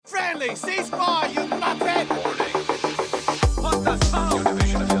Stanley, cease fire, you nuthead! What the fuck? Your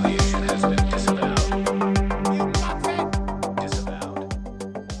division affiliation has been disavowed. You nuthead!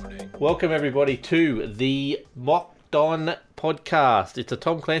 Disavowed. Welcome everybody to the Locked On podcast. It's a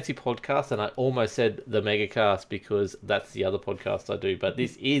Tom Clancy podcast, and I almost said the Megacast because that's the other podcast I do. But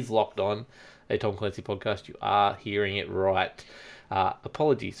this is Locked On, a Tom Clancy podcast. You are hearing it right.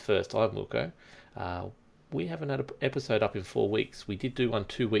 Apologies first. I'm Wilco. We haven't had an episode up in 4 weeks. We did do one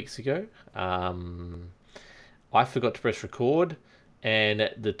 2 weeks ago. I forgot to press record, and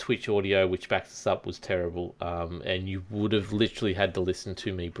the Twitch audio, which backs us up, was terrible. And you would have literally had to listen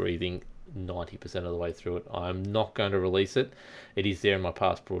to me breathing 90% of the way through it. I'm not going to release it. It is there in my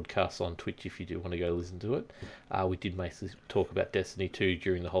past broadcasts on Twitch if you do want to go listen to it. We did mostly talk about Destiny 2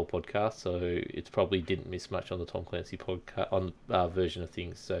 during the whole podcast, so it probably didn't miss much on the Tom Clancy podcast on version of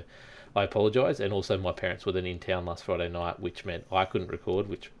things. So I apologise. And also my parents were then in town last Friday night, which meant I couldn't record,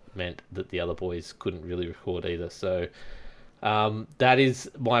 which meant that the other boys couldn't really record either. So that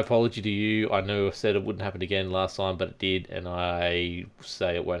is my apology to you. I know I said it wouldn't happen again last time, but it did, and I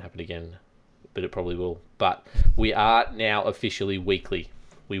say it won't happen again, but it probably will. But we are now officially weekly.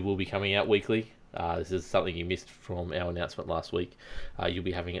 We will be coming out weekly. This is something you missed from our announcement last week. You'll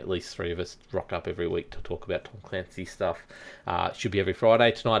be having at least 3 of us rock up every week to talk about Tom Clancy stuff. It should be every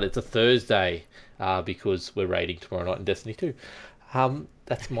Friday. Tonight it's a Thursday because we're raiding tomorrow night in Destiny 2.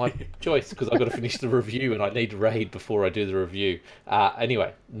 That's my choice because I've got to finish the review and I need to raid before I do the review.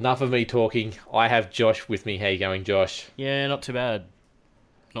 Anyway, enough of me talking. I have Josh with me. How you going, Josh? Yeah, not too bad.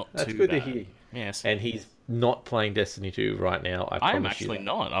 That's good to hear. Yes. And he's not playing Destiny 2 right now. I am promise actually you.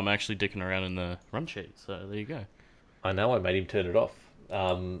 not. I'm actually dicking around in the run sheet, so there you go. I know, I made him turn it off.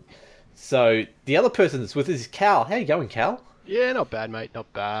 So the other person that's with us is Cal. How you going, Cal? Yeah, not bad, mate.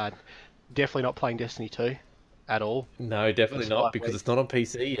 Not bad. Definitely not playing Destiny 2 at all. No, definitely That's not, like because me. it's not on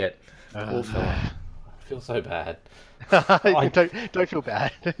PC yet. Awful. I feel so bad. Don't feel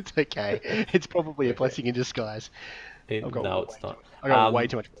bad. It's okay. It's probably a blessing in disguise. No, it's not. I got way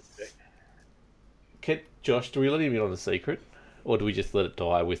too much work to do. Josh, do we let him in on a secret? Or do we just let it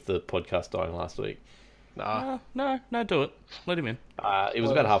die with the podcast dying last week? Nah. No, do it. Let him in. It was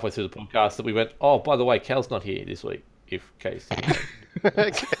about halfway through the podcast that we went, oh, by the way, Cal's not here this week, in case.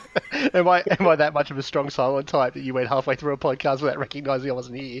 Am I that much of a strong silent type that you went halfway through a podcast without recognising I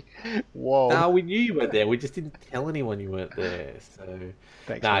wasn't here? Whoa. No, we knew you weren't there. We just didn't tell anyone you weren't there. So,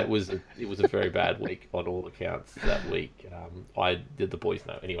 Thanks, no, mate. it was a very bad week on all accounts that week. I did the boys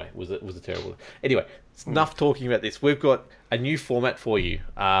know. Anyway, it was a terrible. Anyway, it's enough talking about this. We've got a new format for you.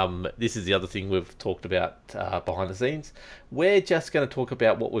 This is the other thing we've talked about behind the scenes. We're just going to talk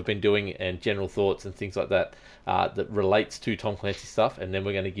about what we've been doing and general thoughts and things like that that relates to Tom Clancy stuff, and then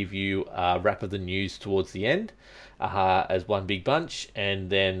we're going to give you a wrap of the news towards the end as one big bunch,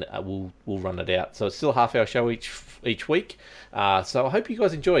 and then we'll run it out. So it's still a half-hour show each week. So I hope you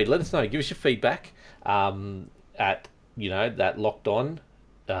guys enjoyed. Let us know. Give us your feedback at that Locked On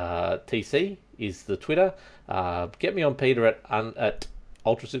TC is the Twitter. Get me on Peter at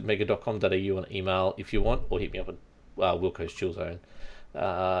ultrasupermega.com.au on email if you want, or hit me up on Wilco's Chill Zone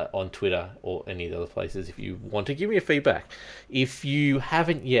on Twitter or any of the other places if you want to give me a feedback. If you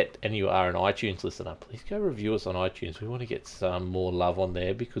haven't yet and you are an iTunes listener, please go review us on iTunes. We want to get some more love on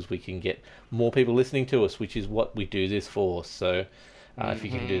there because we can get more people listening to us, which is what we do this for. So if you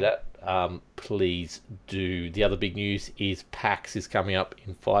can do that, please do. The other big news is PAX is coming up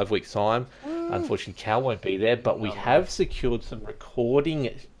in 5 weeks' time. Unfortunately, Cal won't be there, but we have secured some recording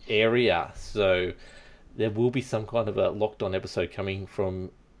area. So there will be some kind of a Locked On episode coming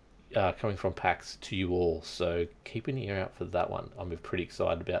from PAX to you all. So keep an ear out for that one. I'm pretty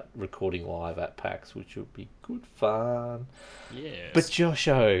excited about recording live at PAX, which will be good fun. Yes. But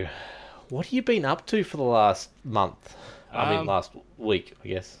Josho, what have you been up to for the last month? Last week, I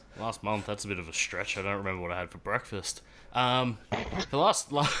guess. Last month, that's a bit of a stretch. I don't remember what I had for breakfast. The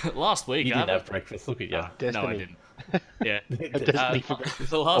last week... You didn't have breakfast. Look at you. Destiny. No, I didn't. Yeah. Destiny for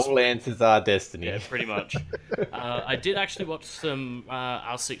breakfast. The last All answers are Destiny. Yeah, pretty much. I did actually watch some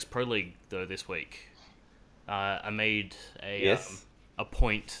R6 Pro League, though, this week. I made a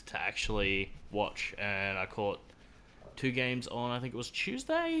point to actually watch, and I caught 2 games on, I think it was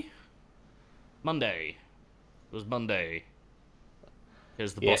Monday. It was Monday.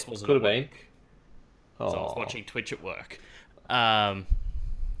 Because the boss wasn't could have at been. work. So I was watching Twitch at work. But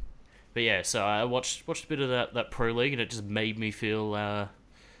yeah, so I watched a bit of that Pro League, and it just made me feel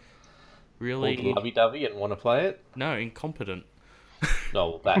really lovey-dovey and want to play it? No, incompetent.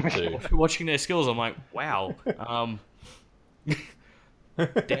 No, that too. Watching their skills, I'm like, wow. Damn.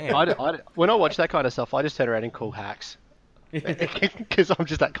 When I watch that kind of stuff, I just turn around and call hacks. Because I'm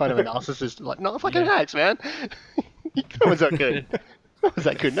just that kind of a narcissist. Like, no fucking hacks, man. No one's that good. No one's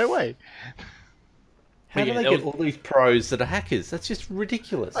that good. No way. How do they get all these pros that are hackers? That's just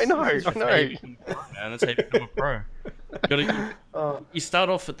ridiculous. I know. Man, that's how you become a pro. You start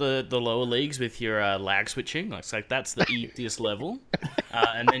off at the lower leagues with your lag switching. Like that's the easiest level,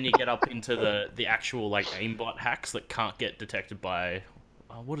 and then you get up into the actual like aimbot hacks that can't get detected by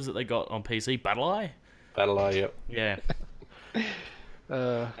what is it they got on PC? BattleEye. BattleEye, Yeah.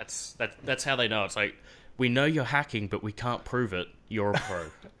 That's how they know. It's like we know you're hacking, but we can't prove it. You're a pro.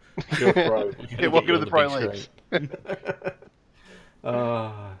 You're a pro. Yeah, welcome to the pro leagues.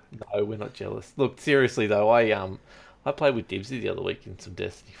 No, we're not jealous. Look, seriously though, I played with Dibsy the other week in some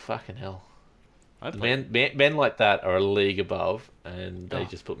Destiny. Fucking hell. Men like that are a league above, and they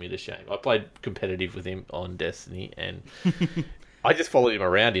just put me to shame. I played competitive with him on Destiny, and I just followed him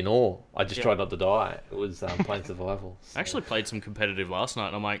around in awe. I just tried not to die. It was playing survival. So. I actually played some competitive last night,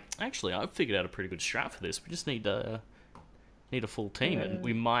 and I'm like, actually, I've figured out a pretty good strat for this. We just need a full team, and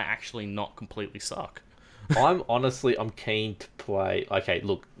we might actually not completely suck. I'm keen to play. Okay,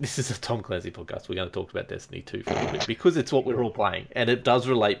 look, this is a Tom Clancy podcast. We're going to talk about Destiny 2 for a little bit because it's what we're all playing, and it does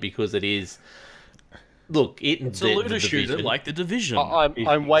relate because it is. Look, it's a looter shooter like the Division.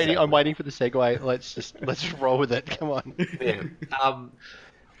 I'm waiting. I'm waiting for the segue. Let's just roll with it. Come on. Yeah.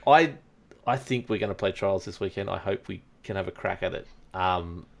 I think we're going to play Trials this weekend. I hope we can have a crack at it.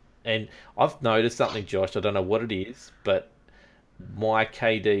 And I've noticed something, Josh. I don't know what it is, but my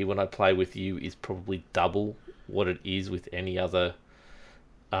KD when I play with you is probably double what it is with any other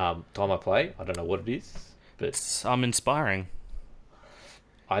time I play. I don't know what it is, but I'm inspiring.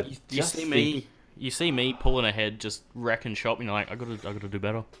 You see me pulling ahead, just wrecking shop, and you're like, I gotta do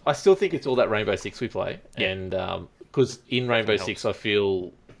better. I still think it's all that Rainbow Six we play, and because in Rainbow Six I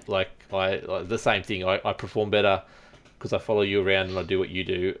feel like the same thing. I perform better because I follow you around and I do what you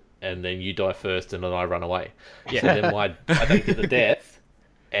do, and then you die first, and then I run away. Yeah. So then I don't get the death,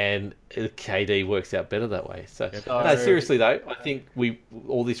 and KD works out better that way. So no, seriously though, I think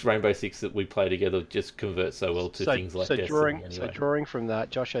all this Rainbow Six that we play together just converts so well to things like Destiny. So drawing from that,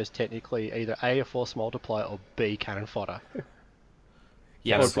 Josho's technically either A, a force multiplier, or B, cannon fodder.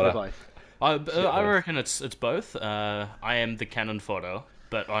 Yes, both. I reckon it's both. I am the cannon fodder,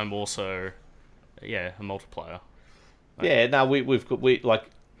 but I'm also a multiplier. Yeah, no, we've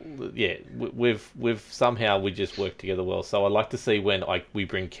somehow we just work together well. So I like to see when we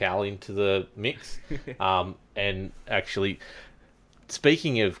bring Cal into the mix. And actually,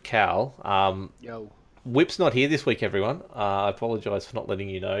 speaking of Cal, Whip's not here this week, everyone. I apologise for not letting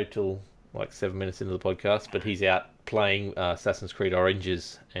you know till like 7 minutes into the podcast, but he's out playing Assassin's Creed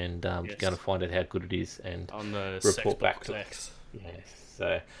Oranges and going to find out how good it is and on the report back to X. Yes,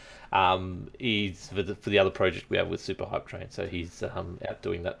 so. He's for the other project we have with Super Hype Train, so he's out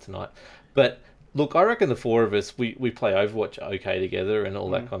doing that tonight. But look, I reckon the four of us we play Overwatch okay together and all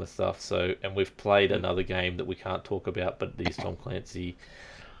that kind of stuff. So, and we've played another game that we can't talk about, but it is Tom Clancy.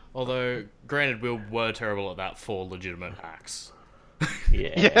 Although, granted, we were terrible at that for legitimate hacks.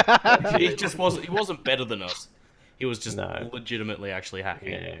 Yeah. He just wasn't. He wasn't better than us. He was just legitimately actually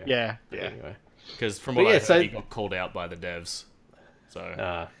hacking. Yeah. Anyway, because from what I heard, he got called out by the devs.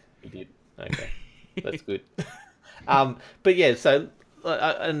 So. He did. Okay, that's good. But yeah, so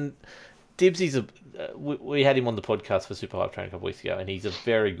and Dibsy's we had him on the podcast for Super Hype Train a couple weeks ago, and he's a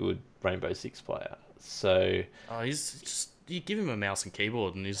very good Rainbow Six player. So he's just you give him a mouse and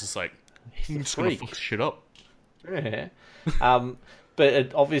keyboard, and he's just like he's just gonna fuck shit up. Yeah.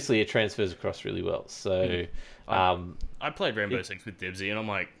 But obviously it transfers across really well. So I played Rainbow Six with Dibsy, and I'm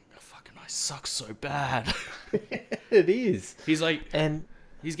like, fucking, I suck so bad. It is. He's like, and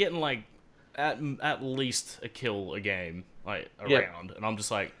he's getting like at least a kill a game, like around, and I'm just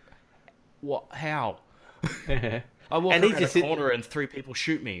like, what? How? I walk around a corner and 3 people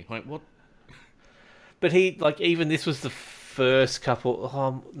shoot me. Like what? But he even this was the first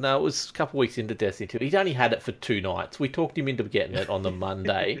couple. No, it was a couple weeks into Destiny 2. He'd only had it for 2 nights. We talked him into getting it on the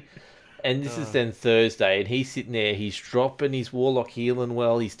Monday. And this is then Thursday, and he's sitting there, he's dropping his Warlock healing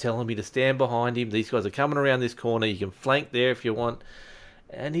well, he's telling me to stand behind him, these guys are coming around this corner, you can flank there if you want.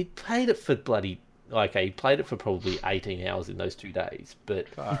 And he played it for he played it for probably 18 hours in those 2 days. But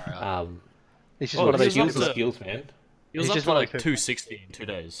it's just one of those skills, man. He was up to like 260 in 2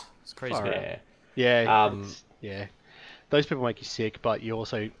 days. It's crazy. Yeah. Those people make you sick, but you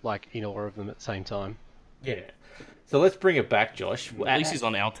also like in awe of them at the same time. Yeah. So let's bring it back, Josh. At least he's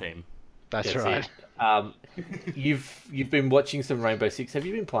on our team. That's right. You've been watching some Rainbow Six. Have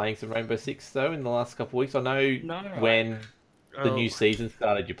you been playing some Rainbow Six though in the last couple of weeks? I know when the new season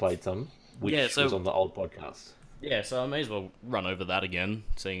started, you played some, which was on the old podcast. Yeah, so I may as well run over that again,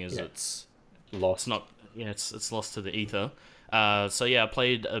 seeing as Yeah. it's Lost. not. Yeah, it's lost to the ether. So yeah, I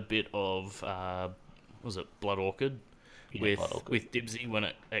played a bit of was it Blood Orchid Yeah, with Blood Orchid. with Dibsy when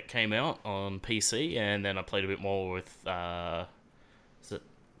it came out on PC, and then I played a bit more with is it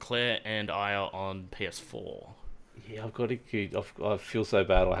Claire and Aya on PS4. Yeah, I've got to. I feel so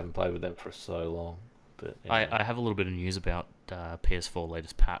bad. I haven't played with them for so long. But anyway. I have a little bit of news about PS4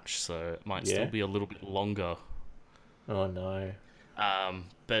 latest patch, so it might Yeah? still be a little bit longer. Oh no.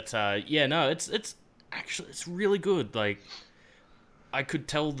 But yeah, no, it's actually it's really good. Like, I could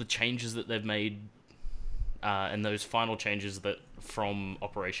tell the changes that they've made, and those final changes that from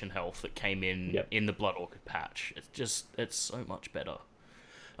Operation Health that came in Yep. in the Blood Orchid patch. It's so much better.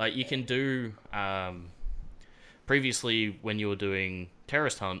 Like, you can do previously when you were doing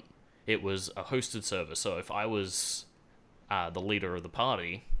Terrorist Hunt, it was a hosted server. So if I was the leader of the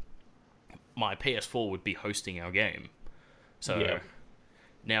party, my PS4 would be hosting our game. So Yeah.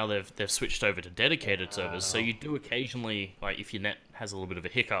 now they've switched over to dedicated servers. So you do occasionally, like, if your net has a little bit of a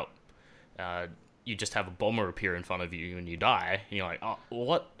hiccup, you just have a bomber appear in front of you and you die, and you're like, oh,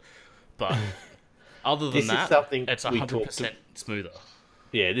 what? But other than This is that, something it's we 100% smoother.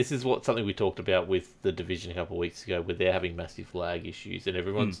 Yeah, this is something we talked about with the Division a couple of weeks ago, where they're having massive lag issues, and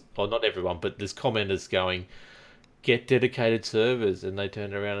everyone's, or not everyone, but there's commenters going, get dedicated servers, and they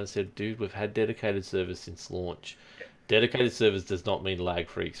turned around and said, dude, we've had dedicated servers since launch. Dedicated servers does not mean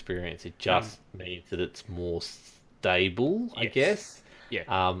lag-free experience. It just means that it's more stable, I Yes. guess.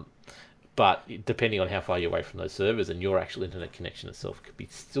 Yeah. But depending on how far you're away from those servers, and your actual internet connection itself could be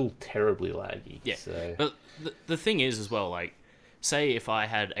still terribly laggy. Yeah, So, but the thing is as well, like, say if I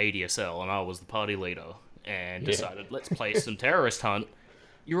had ADSL and I was the party leader and Yeah. decided, let's play some Terrorist Hunt,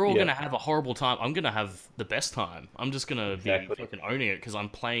 you're all Yeah. going to have a horrible time. I'm going to have the best time. I'm just going to Exactly. be fucking owning it because I'm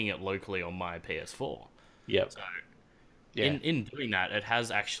playing it locally on my PS4. yep. Yeah. In doing that, it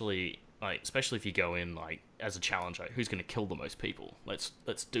has actually, like, especially if you go in, like, as a challenge, like, who's going to kill the most people? Let's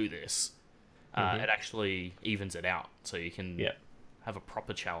do this. It actually evens it out, so you can Yeah. have a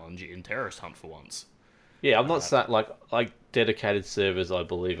proper challenge in Terrorist Hunt for once. Yeah, I'm not saying like dedicated servers. I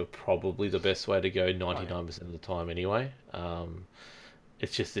believe are probably the best way to go 99% of the time. Anyway,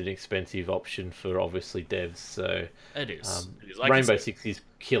 it's just an expensive option for obviously devs. So It is. It is. I can Rainbow see- Six is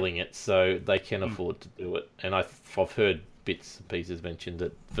killing it, so they can afford to do it. And I've heard bits and pieces mentioned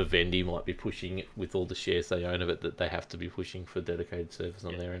that Vivendi might be pushing it with all the shares they own of it, that they have to be pushing for dedicated servers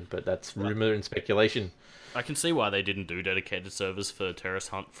on their end. But that's rumor and speculation. I can see why they didn't do dedicated servers for Terrorist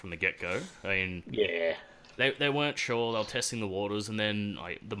Hunt from the get-go. I mean, Yeah. they weren't sure. They were testing the waters, and then,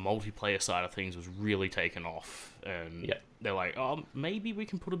 like, the multiplayer side of things was really taken off. And Yeah. they're like, oh, maybe we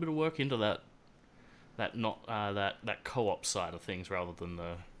can put a bit of work into that co-op side of things rather than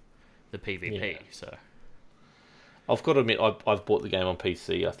the PvP. Yeah. So I've got to admit, I've bought the game on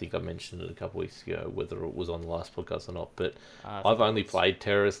PC. I think I mentioned it a couple of weeks ago, whether it was on the last podcast or not. But I think I've it only was. played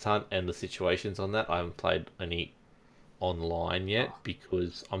Terrorist Hunt and the situations on that. I haven't played any online yet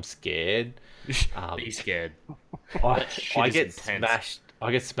because I'm scared. be scared. I, shit I is get intense. smashed.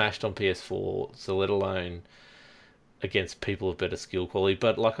 I get smashed on PS4. So let alone against people of better skill quality.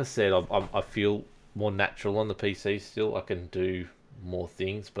 But like I said, I feel more natural on the PC still. I can do more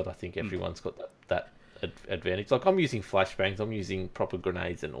things, but I think everyone's got that advantage. Like, I'm using flashbangs, I'm using proper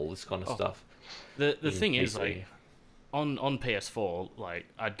grenades and all this kind of stuff. The in thing is, PC. like, on PS4, like,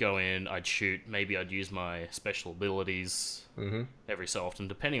 I'd go in, I'd shoot, maybe I'd use my special abilities every so often,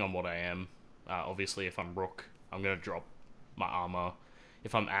 depending on what I am. Obviously, if I'm Rook, I'm going to drop my armor.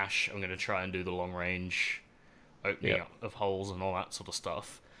 If I'm Ash, I'm going to try and do the long range opening Yeah. up of holes and all that sort of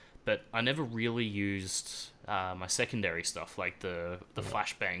stuff. But I never really used my secondary stuff, like the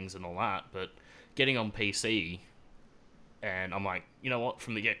flashbangs and all that. But getting on PC, and I'm like, you know what,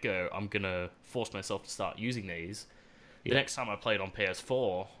 from the get-go, I'm going to force myself to start using these. The Yeah. next time I played on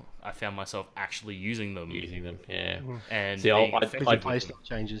PS4, I found myself actually using them. Using them, yeah. And See, being I'd- effective Your I'd- with them. playstyle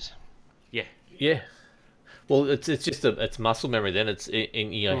changes. Yeah. Yeah. Well, it's just it's muscle memory. Then it's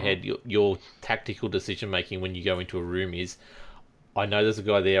in your head. Your tactical decision making when you go into a room is, I know there's a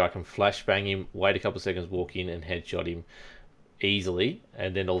guy there. I can flashbang him, wait a couple of seconds, walk in, and headshot him easily.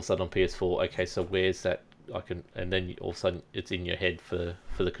 And then all of a sudden on PS4, okay, so where's that? And then all of a sudden it's in your head for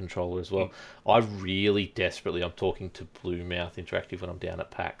the controller as well. I really desperately, I'm talking to Blue Mouth Interactive when I'm down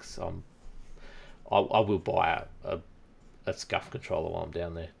at PAX. I will buy a Scuff controller while I'm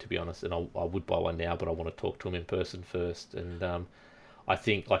down there, to be honest, and I would buy one now, but I want to talk to him in person first. And I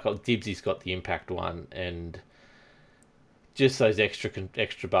think, like, Dibsy's got the Impact one, and just those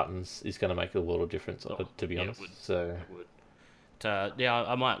extra buttons is going to make a world of difference, to be yeah, it honest. would. So Would. yeah,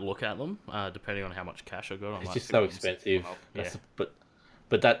 I might look at them depending on how much cash I got. I It's might just pick so one expensive. up. That's Yeah.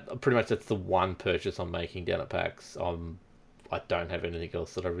 but that pretty much that's the one purchase I'm making down at PAX. I don't have anything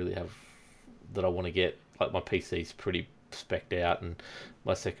else that I really have that I want to get. Like my PC's pretty specced out, and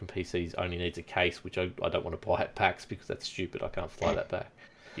my second PC only needs a case, which I don't want to buy at PAX because that's stupid. I can't fly that back.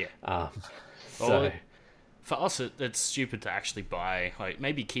 Yeah. So Well, for us, it's stupid to actually buy like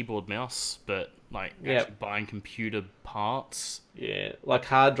maybe keyboard, mouse, but like Yeah. actually buying computer parts. yeah, like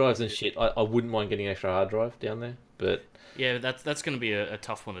hard drives and shit. I wouldn't mind getting an extra hard drive down there, but Yeah, that's going to be a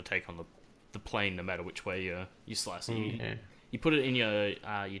tough one to take on the plane, no matter which way you slice it. yeah. You put it in your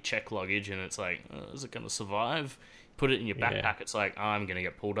check luggage, and it's like, is it going to survive? Put it in your Yeah. backpack, it's like, I'm going to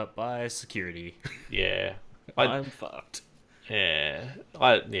get pulled up by security. Yeah, I'm fucked. I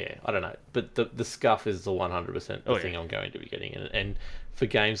don't know, but the scuff is the 100% the Oh, thing yeah. I'm going to be getting, and for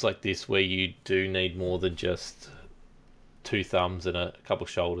games like this where you do need more than just two thumbs and a couple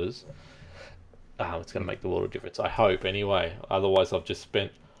shoulders, it's going to make the world of difference. I hope anyway. Otherwise, I've just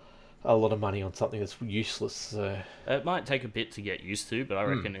spent a lot of money on something that's useless. So It might take a bit to get used to, but I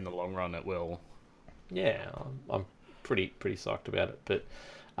reckon in the long run it will. yeah, I'm pretty psyched about it. But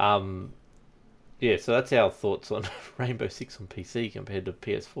yeah, so that's our thoughts on Rainbow Six on PC compared to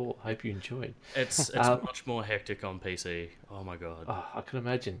PS4. Hope you enjoyed. It's much more hectic on PC. Oh my god. Oh, I can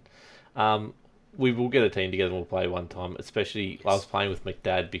imagine. We will get a team together and we'll play one time. Especially, I was playing with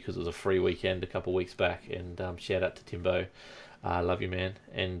McDad because it was a free weekend a couple of weeks back. And shout out to Timbo. Love you, man.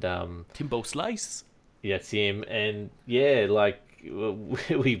 And Timbo Slice. yeah, it's him. And yeah, like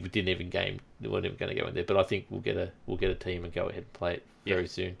we didn't even game. We weren't even going to go in there. But I think we'll get a team and go ahead and play it very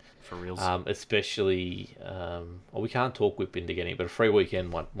soon. For reals. Especially, we can't talk whip into getting it, but a free weekend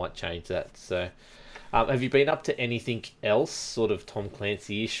might change that. So, have you been up to anything else, sort of Tom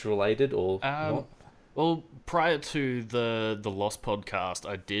Clancy-ish related, or not? Well, prior to the Lost podcast,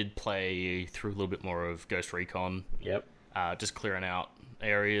 I did play through a little bit more of Ghost Recon. Yep. Just clearing out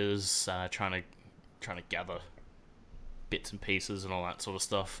areas, trying to gather bits and pieces and all that sort of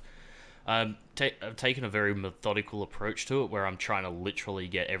stuff. I've taken a very methodical approach to it, where I'm trying to literally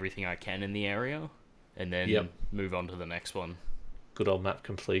get everything I can in the area, and then move on to the next one. Good old map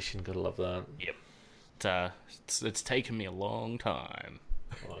completion. Gotta love that. Yep. It's taken me a long time,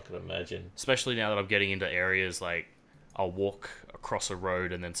 I can imagine. especially now that I'm getting into areas like I'll walk across a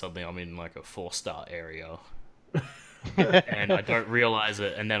road and then suddenly I'm in like a 4-star area. And I don't realize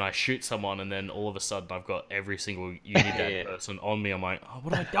it, and then I shoot someone, and then all of a sudden I've got every single Unidad person on me. I'm like, oh,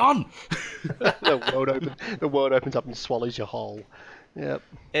 what have I done? The world opens up and swallows you whole. Yep.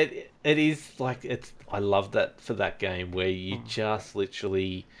 It is like it's. I love that for that game where you just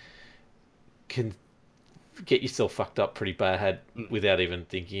literally can get yourself fucked up pretty bad without even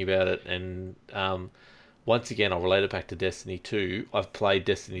thinking about it. And once again, I'll relate it back to Destiny 2. I've played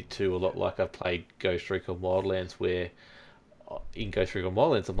Destiny 2 a lot like I've played Ghost Recon Wildlands, where in Ghost Recon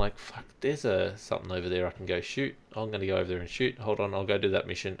Wildlands, I'm like, fuck, there's something over there I can go shoot. I'm going to go over there and shoot. Hold on, I'll go do that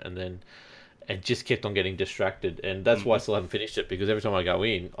mission. And just kept on getting distracted. And that's why I still haven't finished it, because every time I go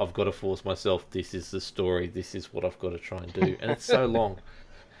in, I've got to force myself, this is the story, this is what I've got to try and do. And it's so long.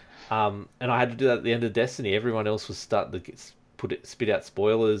 And I had to do that at the end of Destiny. Everyone else was starting to spit out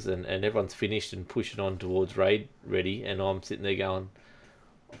spoilers, and everyone's finished and pushing on towards raid ready, and I'm sitting there going,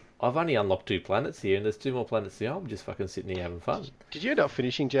 I've only unlocked 2 planets here, and there's 2 more planets here. I'm just fucking sitting here having fun. Did you end up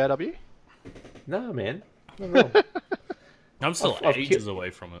finishing JRW? No, man. Not at all. I'm still I've ages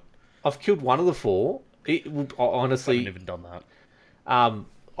away from it. I've killed one of the 4. I Honestly, haven't even done that.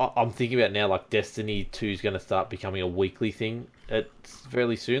 I'm thinking about now, like, Destiny 2 is going to start becoming a weekly thing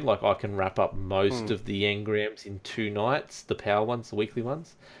fairly soon. Like, I can wrap up most of the engrams in 2 nights, the power ones, the weekly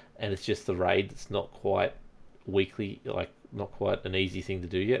ones, and it's just the raid that's not quite weekly, like, not quite an easy thing to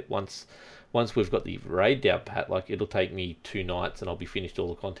do yet. Once we've got the raid down pat, like, it'll take me 2 nights and I'll be finished all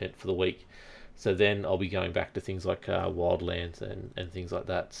the content for the week. So then I'll be going back to things like Wildlands and things like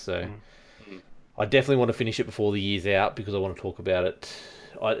that. So I definitely want to finish it before the year's out, because I want to talk about it.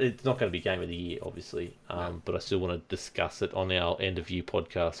 It's not going to be Game of the Year, obviously, but I still want to discuss it on our end of year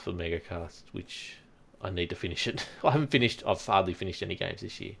podcast for Megacast, which I need to finish it. I've hardly finished any games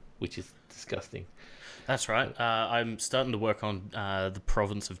this year, which is disgusting. That's right. I'm starting to work on the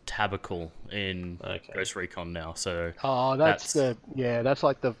province of Tabacal in Ghost Recon now. So Oh, that's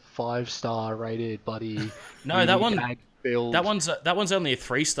like the 5-star rated bloody. No, that one. bag build. That one's only a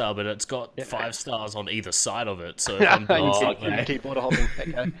 3-star, but it's got 5 stars on either side of it. So if I'm doing You keep auto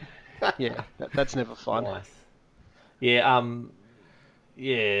hopping. Okay. Yeah, that's never fun. Nice. Yeah.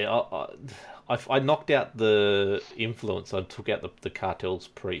 I knocked out the influence. I took out the cartel's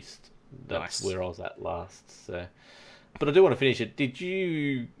priest. That's Nice. where I was at last. So, But I do want to finish it.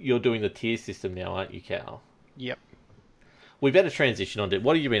 You're doing the tier system now, aren't you, Cal? Yep. We better transition on to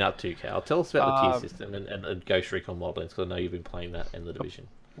what have you been up to, Cal? Tell us about the tier Um, system and Ghost Recon Wildlands, because I know you've been playing that in the division.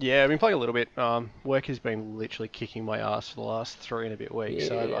 Yeah, I've been playing a little bit. Work has been literally kicking my ass for the last 3 and a bit weeks.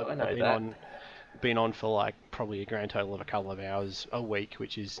 So Yeah, I know that. been on for like probably a grand total of a couple of hours a week,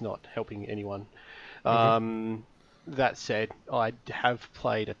 which is not helping anyone. That said, I have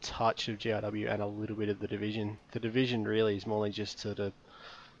played a touch of GRW and a little bit of the division. The division really is more just sort of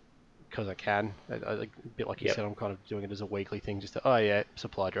because I can. A bit like you Yep. said, I'm kind of doing it as a weekly thing, just to, oh yeah,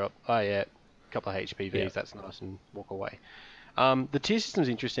 supply drop, oh yeah, a couple of HPVs, Yep. that's nice, and walk away. The tier system's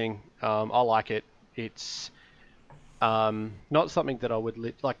interesting. I like it. It's not something that I would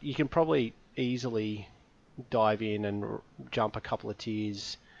like. You can probably easily dive in and jump a couple of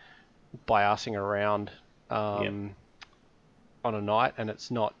tiers by arsing around on a night, and it's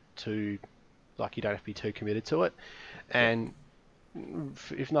not too like you don't have to be too committed to it. And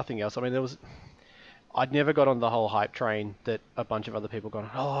if nothing else, I mean, I'd never got on the whole hype train that a bunch of other people gone,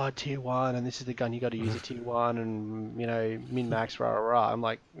 oh, tier 1, and this is the gun you got to use at tier 1, and, you know, min-max, rah, rah, rah. I'm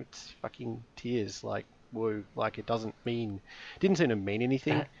like, it's fucking tiers, like, woo. Like, didn't seem to mean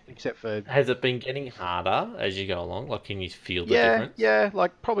anything, except for... Has it been getting harder as you go along? Like, can you feel the Yeah, difference? yeah,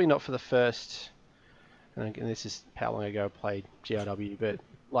 like, probably not for the first... And again, this is how long ago I played GRW, but,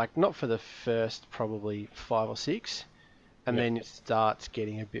 like, not for the first probably 5 or 6. And then it starts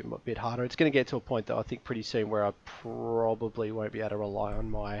getting a bit harder. It's going to get to a point that I think pretty soon where I probably won't be able to rely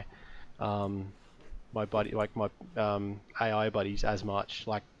on my my buddy, like my AI buddies as much.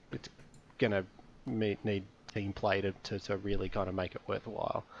 Like it's going to need team play to really kind of make it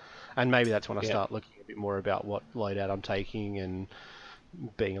worthwhile. And maybe that's when I start looking a bit more about what loadout I'm taking and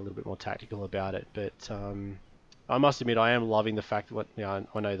being a little bit more tactical about it. But I must admit, I am loving the fact that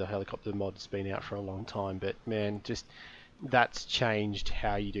I know the helicopter mod's been out for a long time, but man, just that's changed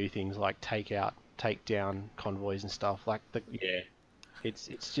how you do things like take down convoys and stuff. Like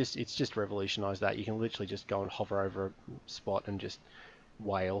it's just revolutionized that. You can literally just go and hover over a spot and just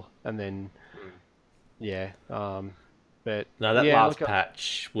wail, and then but No, that yeah, last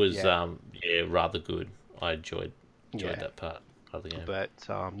patch was rather good. I enjoyed Yeah. that part of the game. But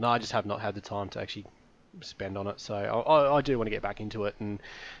no, I just have not had the time to actually spend on it. So I do want to get back into it, and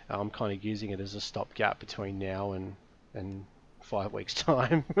I'm kind of using it as a stopgap between now and 5 weeks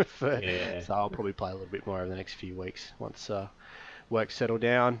time. So I'll probably play a little bit more over the next few weeks once work settle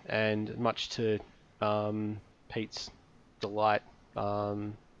down. And much to Pete's delight,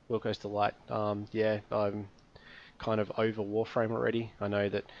 Wilco's delight, I'm kind of over Warframe already. I know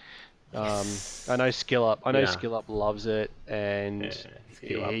that. I know Skill Up. Skill Up loves it, and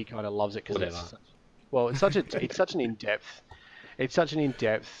he kind of loves it because it's such an in-depth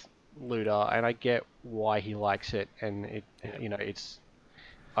looter, and I get why he likes it, and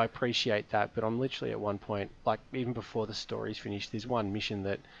I appreciate that. But I'm literally at one point, like even before the story's finished, there's one mission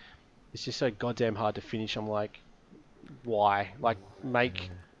that it's just so goddamn hard to finish. I'm like, why? Like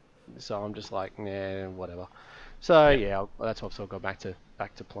So I'm just like, nah, whatever. So that's why I've sort of gone back to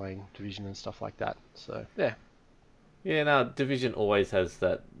playing Division and stuff like that. So yeah. Yeah, no, Division always has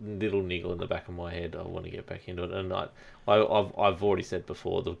that little niggle in the back of my head. I want to get back into it, and I've already said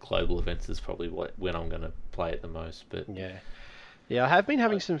before the global events is probably when I'm going to play it the most. But I have been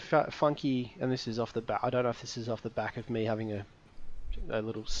having some funky, and this is off the back. I don't know if this is off the back of me having a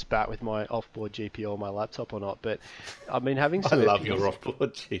little spat with my offboard GPU on my laptop or not, but I've been having some. I love your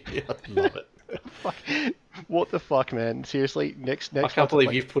offboard GPU. I love it. What the fuck, man? Seriously, next. I can't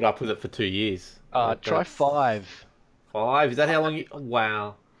believe you've put up with it for 2 years. Try 5. 5? Is that how long you...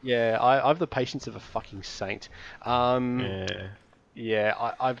 Wow. Yeah, I have the patience of a fucking saint. I've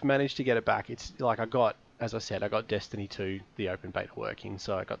managed to get it back. It's like as I said, I got Destiny 2, the open beta working,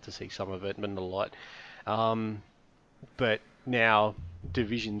 so I got to see some of it, but not a lot. But now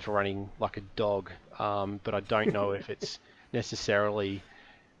Division's running like a dog, but I don't know if it's necessarily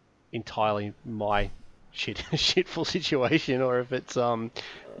entirely my shitful situation, or if it's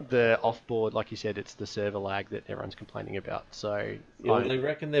the offboard, like you said, it's the server lag that everyone's complaining about. So they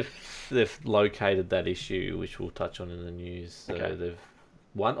reckon they've located that issue, which we'll touch on in the news. So I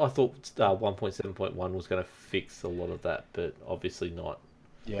thought 1.7.1 was going to fix a lot of that, but obviously not.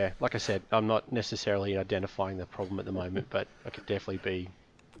 Yeah, like I said, I'm not necessarily identifying the problem at the moment, but it could definitely be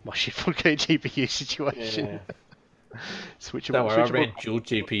my shitful GPU situation. Switchable. Don't worry, I ran dual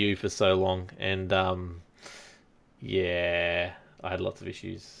GPU for so long, and I had lots of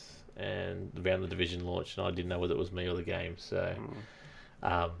issues and around the Division launch, and I didn't know whether it was me or the game. So,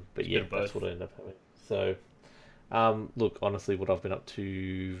 but yeah, that's what I ended up having. So, Look, honestly, what I've been up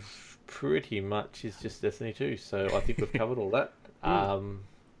to pretty much is just Destiny 2. So I think we've covered all that.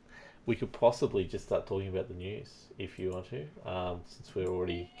 We could possibly just start talking about the news if you want to, since we're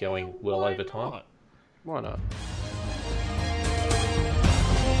already going well Why over time. not? Why not?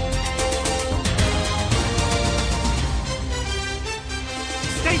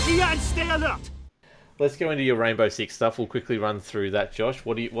 Stay here and stay alert. Let's go into your Rainbow Six stuff. We'll quickly run through that, Josh.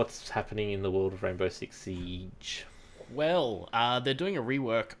 What's happening in the world of Rainbow Six Siege? Well, they're doing a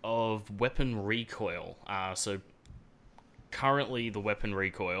rework of weapon recoil. So currently, the weapon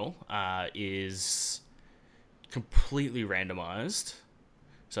recoil is completely randomized.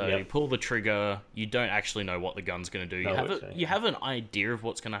 So Yep. you pull the trigger, you don't actually know what the gun's going to do. No, it's You have an idea of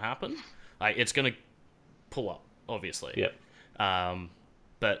what's going to happen. Like, it's going to pull up, obviously. Yep.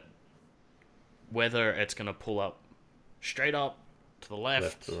 But whether it's going to pull up straight up to the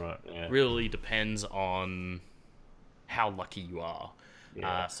Left to right. Yeah. really depends on how lucky you are.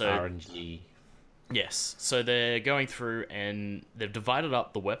 Yeah. So RNG. yes, so they're going through and they've divided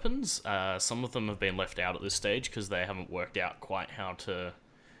up the weapons. Some of them have been left out at this stage because they haven't worked out quite how to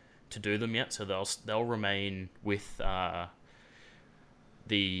do them yet. So they'll remain with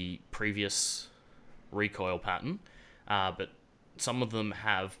the previous recoil pattern, but some of them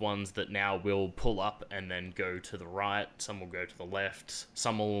have ones that now will pull up and then go to the right. Some will go to the left.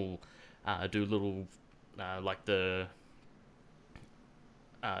 Some will do little, like the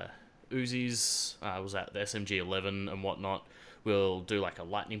Uzis, was that the SMG-11 and whatnot, will do like a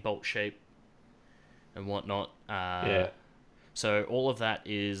lightning bolt shape and whatnot. Yeah. So all of that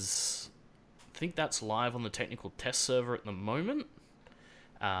is, I think that's live on the technical test server at the moment,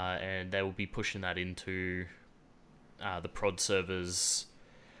 and they will be pushing that into the prod servers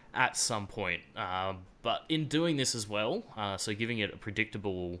at some point. But in doing this as well, so giving it a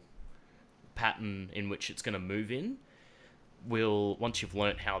predictable pattern in which it's going to move in, will, once you've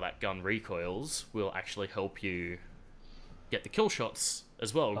learnt how that gun recoils, will actually help you get the kill shots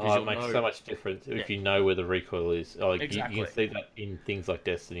as well. Oh, it you'll makes know... so much difference if Yeah. you know where the recoil is. Like Exactly. you can see that in things like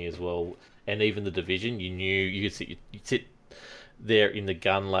Destiny as well, and even the Division. You could sit there in the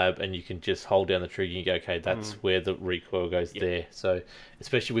gun lab and you can just hold down the trigger and you go, okay, that's where the recoil goes there. So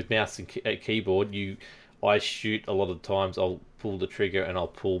especially with mouse and keyboard, I shoot a lot of times. I'll pull the trigger and I'll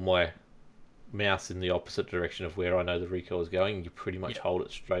pull my mouse in the opposite direction of where I know the recoil is going, and you pretty much hold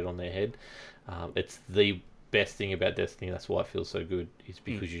it straight on their head. It's the best thing about Destiny. That's why it feels so good, is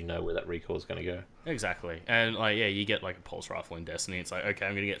because you know where that recoil is going to go. Exactly. And like, yeah, you get like a pulse rifle in Destiny. It's like, okay,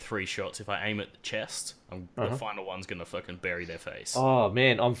 I'm going to get 3 shots. If I aim at the chest, the final one's going to fucking bury their face. Oh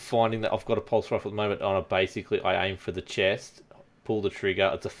man, I'm finding that I've got a pulse rifle at the moment. I aim for the chest, pull the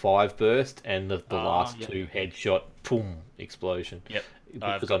trigger. It's a 5 burst, and the last 2 headshot, boom, explosion. Yep.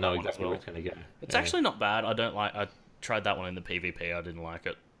 Because got I know that one as exactly where it's going to go. It's actually not bad. I tried that one in the PvP. I didn't like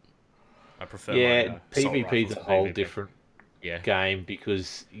it. I prefer Yeah, assault PvP's rifles a to whole PvP. different Yeah. game,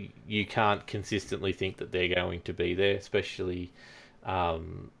 because you can't consistently think that they're going to be there, especially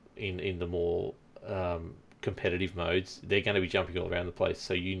in the more competitive modes. They're going to be jumping all around the place,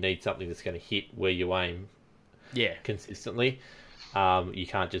 so you need something that's going to hit where you aim Yeah. consistently. You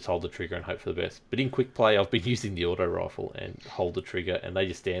can't just hold the trigger and hope for the best. But in quick play, I've been using the auto rifle and hold the trigger, and they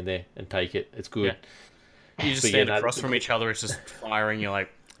just stand there and take it. It's good. You just But stand yeah, no, across from each other. It's just firing. You're like,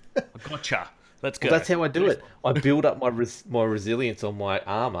 I gotcha. Let's go. Well, that's how I do it. I build up my resilience on my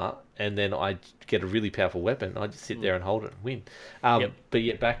armor, and then I get a really powerful weapon. I just sit there and hold it and win. But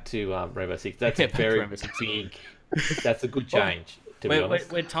yeah, back to Rainbow Six. That's Yeah, a back to very Rainbow Six. big. That's a good change. To be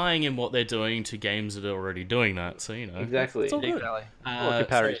honest, We're tying in what they're doing to games that are already doing that. So, you know. Exactly. It's all good. Exactly. Uh, Well,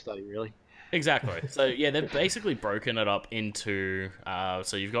 comparative so- study, really. Exactly. So yeah, they've basically broken it up into.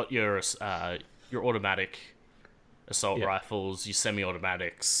 So you've got your automatic assault rifles, your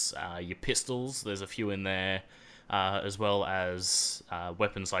semi-automatics, your pistols. There's a few in there, as well as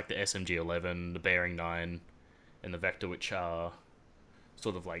weapons like the SMG-11, the Bearing 9, and the Vector, which are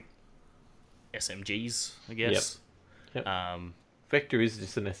sort of like SMGs, I guess. Yep. Um, Vector is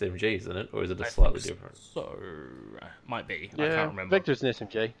just an SMG, isn't it, or is it a slightly different? So might be. I Yeah, can't remember. Vector's an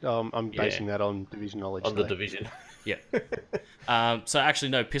SMG. I'm basing that on Division knowledge. On the though. Division. Yeah. So actually,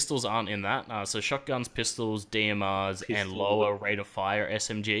 no, pistols aren't in that. So shotguns, pistols, DMRs, and lower rate of fire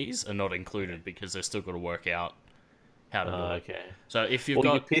SMGs are not included because they've still got to work out how to do it. Okay. So if you've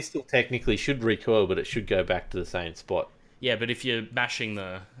Well, your got pistol technically should recoil, but it should go back to the same spot. yeah, but if you're mashing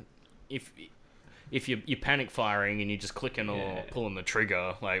if you're panic firing and you're just clicking or pulling the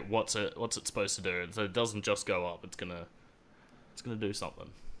trigger, like what's it supposed to do? So it doesn't just go up. It's gonna do something.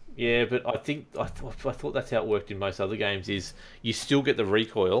 Yeah, but I thought that's how it worked in most other games. Is you still get the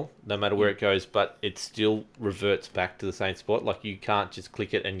recoil no matter where it goes, but it still reverts back to the same spot. Like you can't just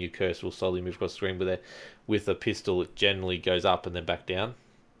click it and your cursor will slowly move across the screen. With a pistol, it generally goes up and then back down.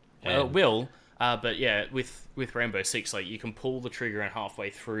 It will, but yeah, with Rainbow Six, like you can pull the trigger and halfway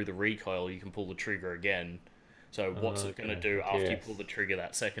through the recoil, you can pull the trigger again. So what's it gonna do after you pull the trigger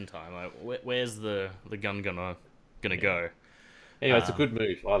that second time? Like, where's the gun gonna go? Anyway, it's a good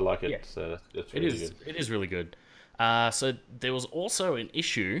move. I like it. Yeah. So that's really good. It is really good. So there was also an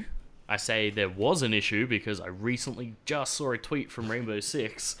issue. I say there was an issue because I recently just saw a tweet from Rainbow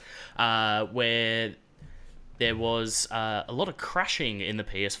Six where there was a lot of crashing in the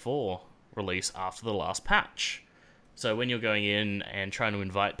PS4 release after the last patch. So when you're going in and trying to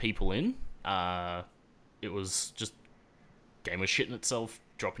invite people in, it was just game was shitting itself,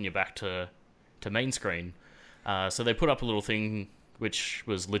 dropping you back to main screen. So they put up a little thing which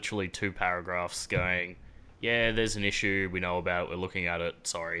was literally 2 paragraphs going, yeah, there's an issue, we know about it, we're looking at it,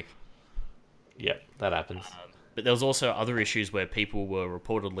 sorry. Yep, that happens. But there was also other issues where people were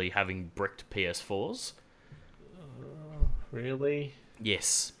reportedly having bricked PS4s. Really?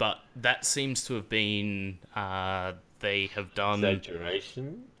 Yes, but that seems to have been, they have done...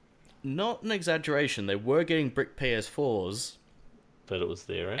 Exaggeration? Not an exaggeration, they were getting bricked PS4s. But it was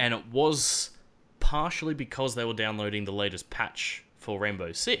there, right? And it was partially because they were downloading the latest patch for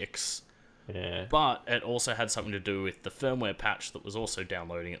Rainbow Six. Yeah. But it also had something to do with the firmware patch that was also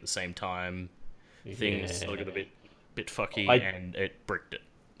downloading at the same time. Things sort of got a bit fucky and it bricked it.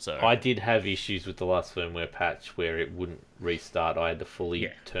 So I did have issues with the last firmware patch where it wouldn't restart. I had to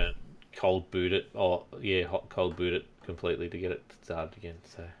fully cold boot it. Hot cold boot it completely to get it started again.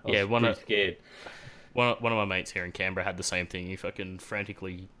 So I was pretty scared. One of my mates here in Canberra had the same thing. He fucking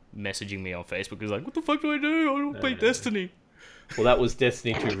frantically messaging me on Facebook. He was like, "What the fuck do I do? I don't play Destiny." Well, that was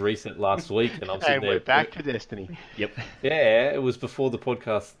Destiny 2 recent last week, and I'm sitting there. We're back to Destiny. Yep. Yeah, it was before the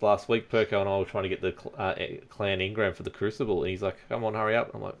podcast last week. Perko and I were trying to get the clan engram for the Crucible, and he's like, "Come on, hurry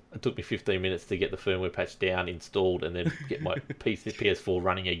up!" I'm like, "It took me 15 minutes to get the firmware patch down, installed, and then get my PS4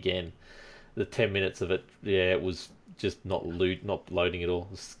 running again." The 10 minutes of it, it was just not loading at all.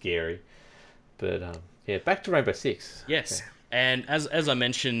 It was scary. But back to Rainbow Six. Yes, okay. And as I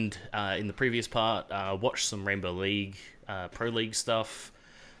mentioned in the previous part, watched some Rainbow League, Pro League stuff.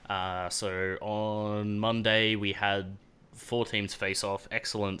 So on Monday we had 4 teams face off: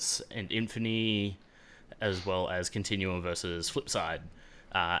 Excellence and Infamy, as well as Continuum versus Flipside.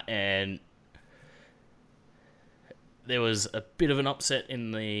 And there was a bit of an upset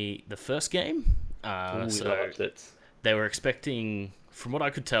in the first game. They were expecting, from what I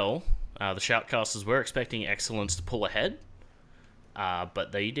could tell, the Shoutcasters were expecting Excellence to pull ahead,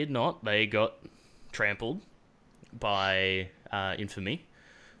 but they did not. They got trampled by Infamy.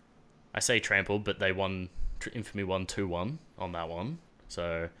 I say trampled, but they won. Infamy won 2-1 on that one.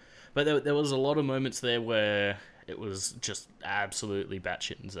 So, but there was a lot of moments there where it was just absolutely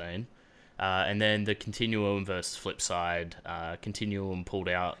batshit insane. And then the Continuum versus Flipside, Continuum pulled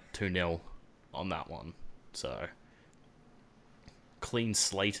out 2-0 on that one. So clean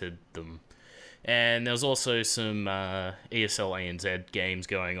slated them. And there was also some ESL ANZ games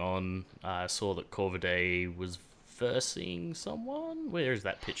going on. I saw that Corvidae was versing someone. Where is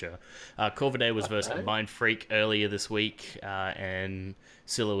that picture? Corvidae was versing Mind Freak earlier this week, and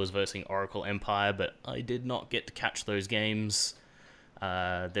Scylla was versing Oracle Empire, but I did not get to catch those games.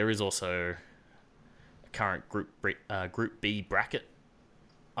 There is also a current Group B bracket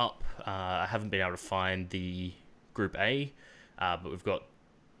up. I haven't been able to find the Group A, but we've got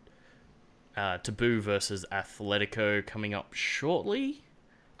Taboo versus Athletico coming up shortly,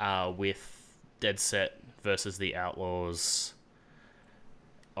 with Dead Set versus the Outlaws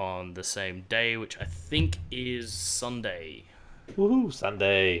on the same day, which I think is Sunday. Woohoo,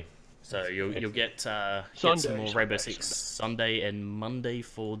 Sunday. So you'll get some more Rainbow Six Sunday and Monday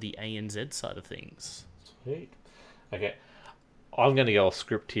for the ANZ side of things. Sweet. Okay. I'm going to go off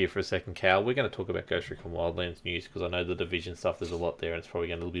script here for a second, Cal. We're going to talk about Ghost Recon Wildlands news because I know the Division stuff, there's a lot there, and it's probably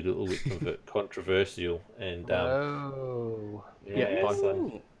going to be a little bit controversial. And so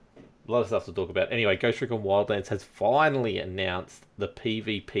a lot of stuff to talk about. Anyway, Ghost Recon Wildlands has finally announced the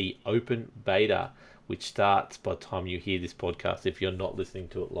PvP open beta, which starts by the time you hear this podcast if you're not listening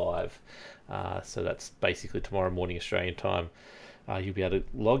to it live. So that's basically tomorrow morning Australian time. You'll be able to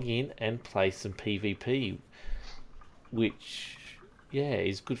log in and play some PvP, which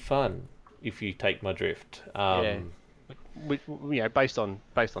is good fun if you take my drift. Based on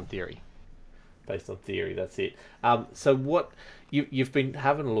theory. Based on theory, that's it. So what you've been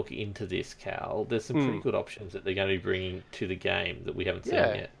having a look into this, Cal. There's some pretty good options that they're going to be bringing to the game that we haven't seen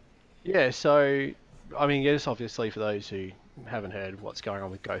yet. Yeah, so I mean, yes, obviously for those who haven't heard what's going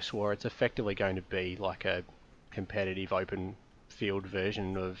on with Ghost War, it's effectively going to be like a competitive open field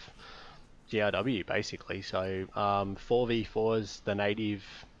version of GRW, basically. So 4v4 is the native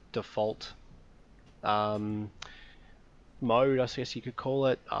default um, mode, I guess you could call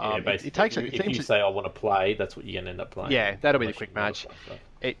it. Yeah, It basically, takes if you say I want to play, that's what you're gonna end up playing. yeah, that'll be the Unless you quick modify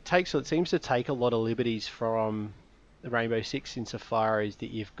match. stuff. It seems to take a lot of liberties from the Rainbow Six insofar as that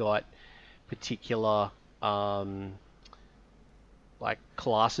you've got particular like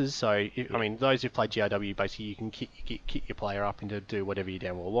classes. So I mean, those who play GRW, basically you can kit your player up into do whatever you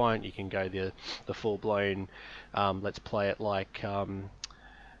damn well want. You can go the full blown, let's play it like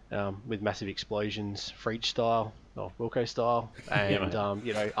with massive explosions, Freach style or Wilco style, and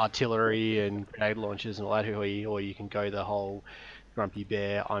artillery and grenade launchers and all that. Or you can go the whole Grumpy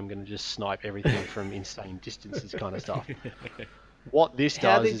Bear, I'm going to just snipe everything from insane distances kind of stuff. What this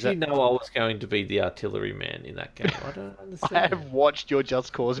How does did is you that know I was going to be the artillery man in that game? I don't understand. I have watched your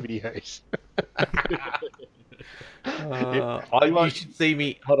Just Cause videos. You should see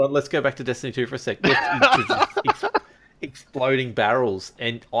me. Hold on, let's go back to Destiny 2 for a sec. You have to introduce exploding barrels,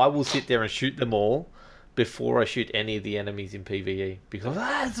 and I will sit there and shoot them all before I shoot any of the enemies in PvE because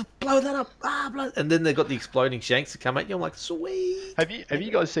let's blow that up, and then they've got the exploding shanks to come at you. I'm like, sweet. Have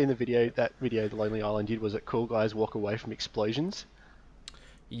you guys seen the video? That video the Lonely Island did, was it cool guys walk away from explosions?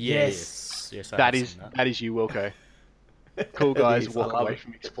 Yes, I That have is seen that. that is you, Wilco. Cool guys is, walk I love away it.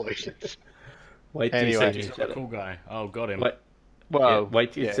 from explosions. Wait till Anyway. you see me in He's a Shadow. cool guy. Oh, got him.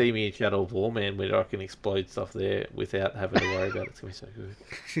 Wait till you yeah. see me in Shadow of War, man, where I can explode stuff there without having to worry about it. It's gonna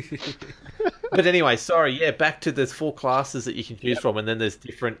be so good. But anyway, sorry. Yeah, back to there's 4 classes that you can choose from, and then there's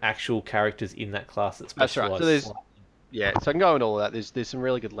different actual characters in that class that That's specialize. right. So there's so I can go into all of that. There's some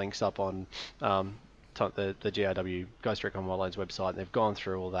really good links up on the GRW Ghost Recon Wildlands website, and they've gone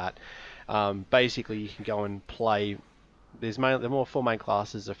through all that. Basically, you can go and play. There's the more 4 main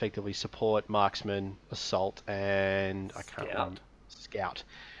classes: effectively support, marksman, assault, and I can't remember, scout.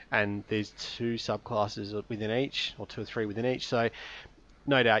 And there's 2 subclasses within each, or 2 or 3 within each. So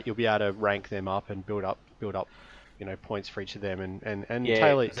no doubt you'll be able to rank them up and build up, points for each of them, and Yeah,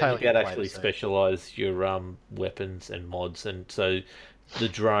 tailor you your can play actually to suit. specialize your weapons and mods, and so the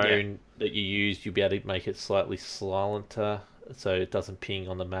drone that you use, you'll be able to make it slightly silenter, so it doesn't ping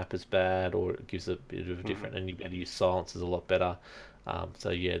on the map as bad, or it gives a bit of a different, and you'll be able to use silencers a lot better. So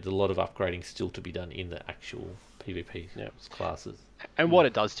yeah, there's a lot of upgrading still to be done in the actual PvP classes. And what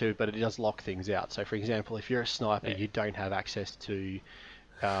it does too, but it does lock things out. So, for example, if you're a sniper, Yeah. you don't have access to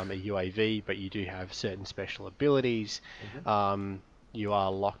a UAV, but you do have certain special abilities. You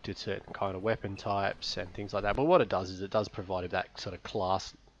are locked to certain kind of weapon types and things like that. But what it does is it does provide that sort of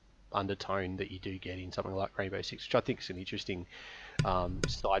class undertone that you do get in something like Rainbow Six, which I think is an interesting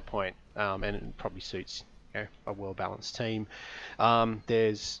side point, and it probably suits a well-balanced team.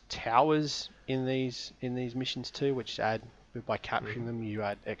 There's towers in these missions too, which add, by capturing them, you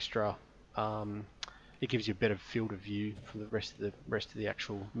add extra. It gives you a better field of view for the rest of the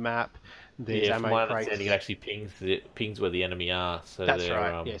actual map. There's Yeah, from ammo my crates. understanding, it actually pings where the enemy are. So That's they're,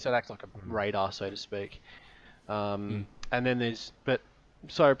 right. Yeah, so that's like a radar, so to speak. And then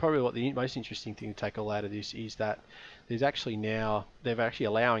so probably what the most interesting thing to take all out of this is that they're actually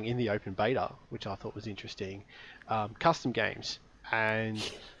allowing in the open beta, which I thought was interesting, custom games,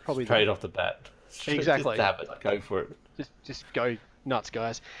 and probably straight off the bat. Exactly. Just have it. Go for it. just go nuts,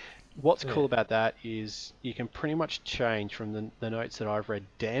 guys. What's cool about that is you can pretty much change from the notes that I've read,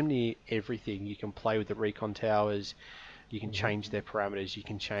 damn near everything. You can play with the recon towers. You can change their parameters. You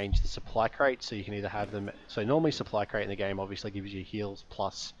can change the supply crate, so you can either have them. So normally, supply crate in the game obviously gives you heals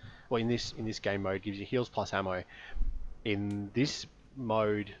plus. Well, in this game mode, gives you heals plus ammo. In this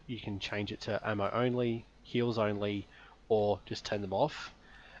mode, you can change it to ammo only, heals only, or just turn them off.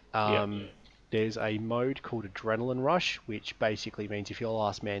 There's a mode called Adrenaline Rush, which basically means if you're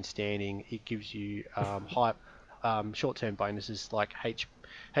last man standing, it gives you short-term bonuses like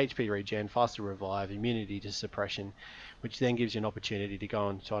HP regen, faster revive, immunity to suppression, which then gives you an opportunity to go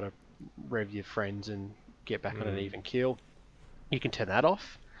and try to rev your friends and get back on an even kill. You can turn that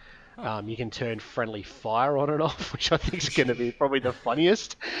off. You can turn friendly fire on and off, which I think is going to be probably the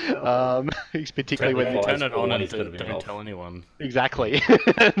funniest. Particularly when Friendly you fire. Turn it on and Always gotta be don't off. tell anyone. Exactly.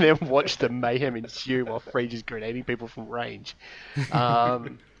 And then watch the mayhem ensue while Freege is grenading people from range.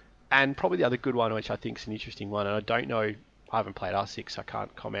 And probably the other good one, which I think is an interesting one, and I don't know, I haven't played R6, so I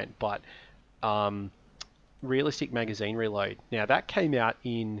can't comment, but realistic magazine reload. Now, that came out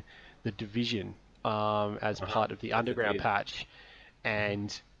in the Division as part of the Underground patch,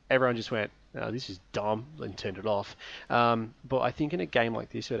 and everyone just went, this is dumb, and turned it off. But I think in a game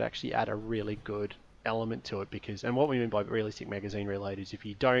like this, it would actually add a really good element to it because, and what we mean by realistic magazine reload is if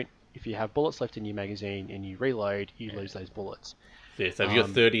you have bullets left in your magazine and you reload, you lose those bullets. Yeah, so if you've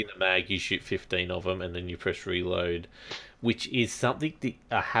got 30 in the mag, you shoot 15 of them, and then you press reload, which is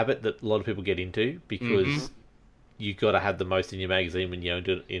a habit that a lot of people get into because you got to have the most in your magazine when you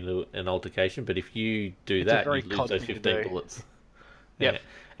do it in an altercation. But if you do that, you lose those 15 bullets. Yeah,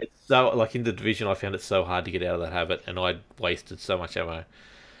 it's so like in the Division, I found it so hard to get out of that habit, and I wasted so much ammo.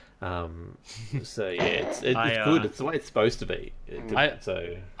 So yeah, it's good. It's the way it's supposed to be.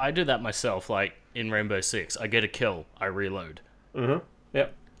 I do that myself. Like in Rainbow Six, I get a kill, I reload.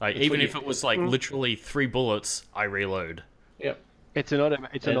 Yep. Like even if it was like literally 3 bullets, I reload. Yep. It's an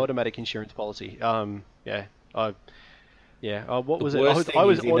automatic insurance policy. What was it? I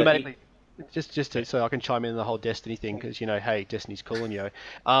was automatically just so I can chime in the whole Destiny thing because hey, Destiny's cool and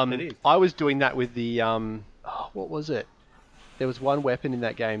I was doing that with the what was it? There was one weapon in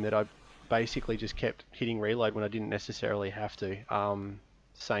that game that I basically just kept hitting reload when I didn't necessarily have to.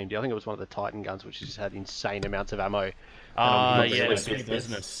 Same deal. I think it was one of the Titan guns, which just had insane amounts of ammo.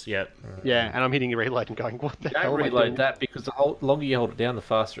 Business. Yep. Yeah, and I'm hitting reload and going, what the hell? Don't reload that because the longer you hold it down, the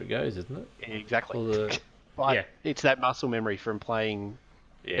faster it goes, isn't it? Yeah, exactly. But it's that muscle memory from playing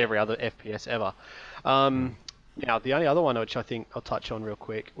every other FPS ever. Now, the only other one which I think I'll touch on real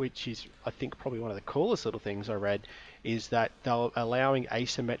quick, which is I think probably one of the coolest little things I read, is that they're allowing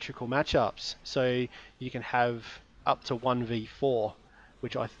asymmetrical matchups. So you can have up to 1v4,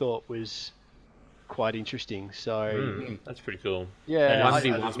 which I thought was quite interesting. So that's pretty cool. Yeah,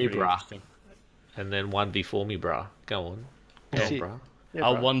 1v1 me, brah. And then 1v4 me, brah. Go on. Go on, brah. Yeah,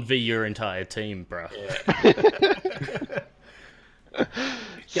 I'll 1v your entire team, brah. Yeah.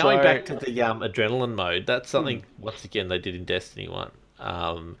 Going back to the adrenaline mode, that's something once again they did in Destiny 1.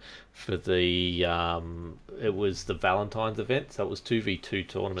 For the it was the Valentine's event, so it was 2v2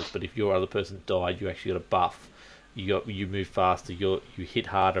 tournaments. But if your other person died, you actually got a buff. You move faster, you hit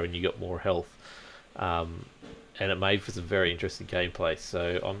harder, and you got more health. And it made for some very interesting gameplay.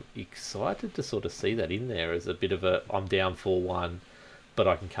 So I'm excited to sort of see that in there as a bit of a I'm down 4-1, but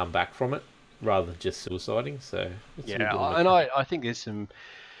I can come back from it rather than just suiciding. So I think there's some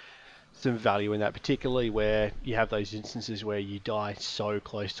value in that, particularly where you have those instances where you die so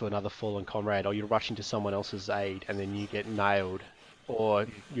close to another fallen comrade, or you're rushing to someone else's aid and then you get nailed, or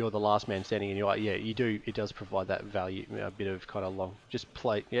you're the last man standing and you're like, it does provide that value, a bit of kind of long, just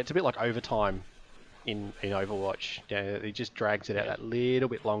play. Yeah, it's a bit like overtime in Overwatch. Yeah, it just drags it out that little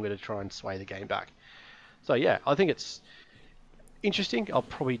bit longer to try and sway the game back. So yeah, I think it's interesting. I'll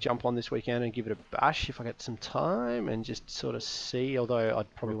probably jump on this weekend and give it a bash if I get some time and just sort of see. Although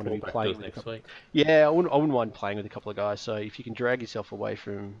I'd probably want to be playing with next week. Yeah, I wouldn't mind playing with a couple of guys. So if you can drag yourself away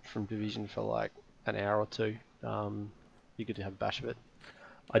from Division for like an hour or two, you get to have a bash of it.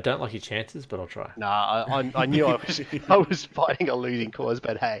 I don't like your chances, but I'll try. Nah, I knew I was fighting a losing cause,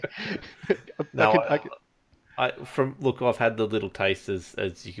 but hey, I've had the little taste,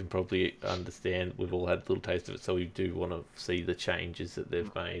 as you can probably understand. We've all had a little taste of it, so we do want to see the changes that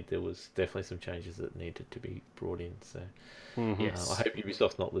they've made. There was definitely some changes that needed to be brought in. So, yes. I hope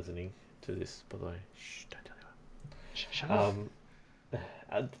Ubisoft's not listening to this. By the way, shh, don't tell anyone. Shut up.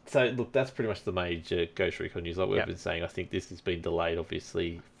 So look, that's pretty much the major Ghost Recon news. Like we've been saying, I think this has been delayed,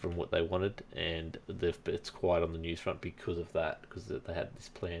 obviously, from what they wanted, and it's quiet on the news front because of that, because they had this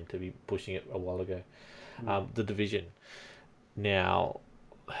plan to be pushing it a while ago. The Division. Now,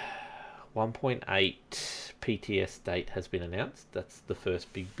 1.8 PTS date has been announced. That's the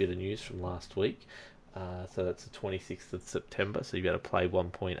first big bit of news from last week. So that's the 26th of September. So you'll be able to play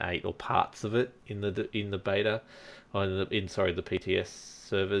 1.8 or parts of it in the beta, or the PTS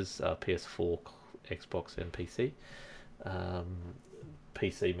servers, PS4, Xbox, and PC.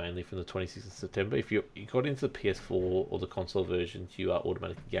 PC mainly from the 26th of September. If you got into the PS4 or the console versions, you are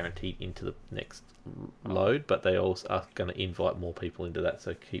automatically guaranteed into the next load, but they also are going to invite more people into that,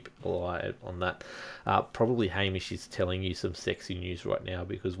 so keep an eye on that. Probably Hamish is telling you some sexy news right now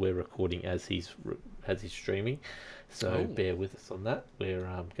because we're recording as he's streaming, so bear with us on that. We're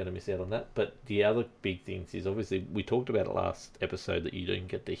going to miss out on that. But the other big things is, obviously, we talked about it last episode that you didn't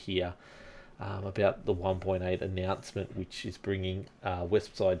get to hear, about the 1.8 announcement, which is bringing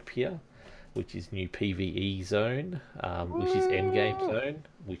Westside Pier, which is new PvE zone, which is endgame zone,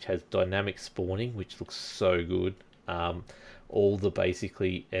 which has dynamic spawning, which looks so good. All the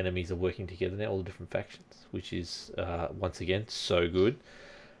basically enemies are working together now, all the different factions, which is once again so good.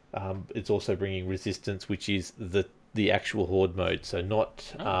 It's also bringing Resistance, which is the actual Horde mode, so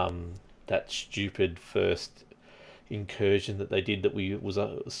not that stupid first incursion that they did that was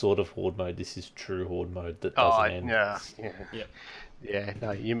a sort of horde mode. This is true horde mode that Oh, doesn't end. yeah. Yep. Yeah,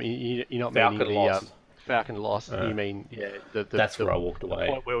 no, you're not Falcon meaning the lost. Falcon lost. You mean That's where I walked the away.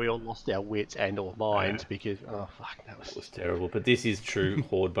 point where we all lost our wits and our minds because that It was was terrible. But this is true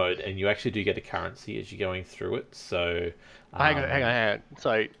horde mode, and you actually do get a currency as you're going through it. So hang on.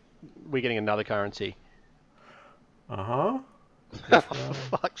 So we're getting another currency. Uh-huh. For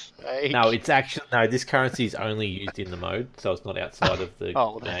fuck's sake! No, it's actually no. This currency is only used in the mode, so it's not outside of the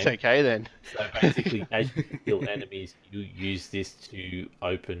Oh, that's game. okay then. So basically, as you kill enemies, you use this to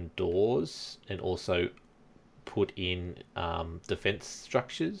open doors and also put in defense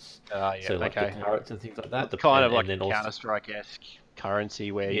structures. Yeah, So like okay. the turrets and things like that. It's kind of and like then a also- Counter-Strike-esque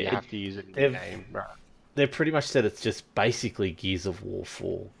currency where you Yeah, have to use it in the they've- game. Right. They've pretty much said it's just basically Gears of War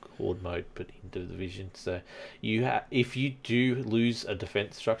 4 horde mode, but into the Division. So if you do lose a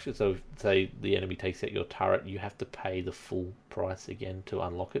defense structure, so say the enemy takes out your turret, you have to pay the full price again to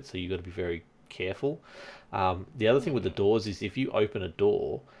unlock it. So you've got to be very careful. The other thing with the doors is if you open a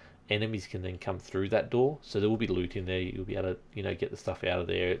door, enemies can then come through that door. So there will be loot in there. You'll be able to get the stuff out of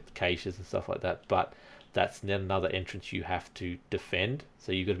there, caches and stuff like that. But that's then another entrance you have to defend.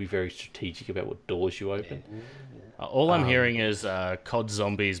 So you've got to be very strategic about what doors you open. All I'm hearing is COD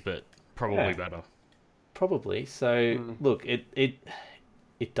Zombies, but probably Yeah. better. Probably. So look, it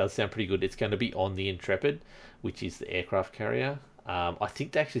does sound pretty good. It's going to be on the Intrepid, which is the aircraft carrier. I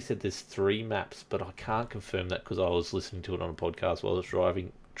think they actually said there's 3 maps, but I can't confirm that because I was listening to it on a podcast while I was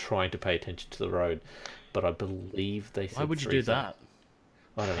driving, trying to pay attention to the road. But I believe they said. Why would you 3 do that?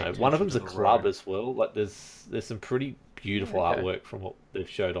 I don't know. Attention One of them's to a the club road. as well. Like there's some pretty beautiful Okay. artwork from what they've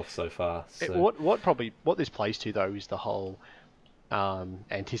showed off so far. So What this plays to though is the whole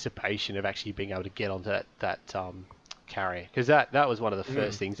anticipation of actually being able to get onto that carrier, because that was one of the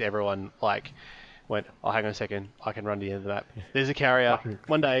first things everyone went, oh, hang on a second, I can run to the end of the map. There's a carrier.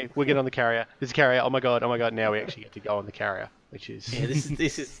 One day we'll get on the carrier. There's a carrier. Oh my god. Now we actually get to go on the carrier, which is yeah,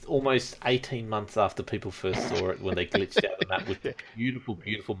 this is almost 18 months after people first saw it when they glitched out the map with the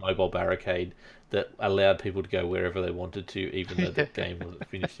beautiful mobile barricade that allowed people to go wherever they wanted to, even though the game wasn't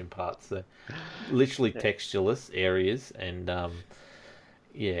finished in parts. So literally textureless areas, and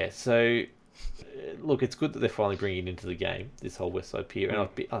so look, it's good that they're finally bringing it into the game, this whole West Side Pier, and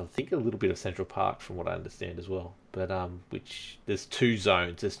I think a little bit of Central Park from what I understand as well. But which there's 2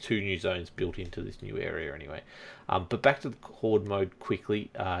 zones, there's 2 new zones built into this new area anyway. But back to the horde mode quickly,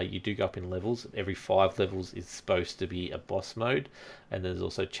 you do go up in levels. Every 5 levels is supposed to be a boss mode, and there's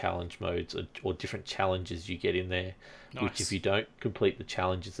also challenge modes or different challenges you get in there. Which Nice. if you don't complete the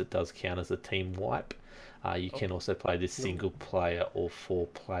challenges, it does count as a team wipe. You can also play this single player or 4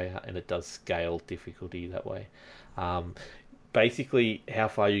 player, and it does scale difficulty that way. Basically, how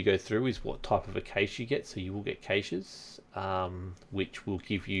far you go through is what type of a cache you get. So you will get caches, which will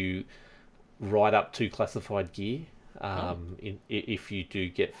give you right up to classified gear. If you do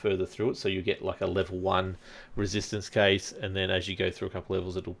get further through it, so you get like a level 1 resistance case, and then as you go through a couple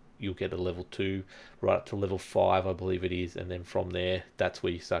levels, you'll get a level 2 right up to level 5, I believe it is, and then from there, that's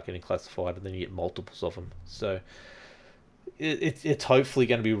where you start getting classified, and then you get multiples of them. So it's hopefully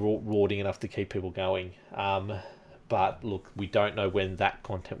going to be rewarding enough to keep people going. But look, we don't know when that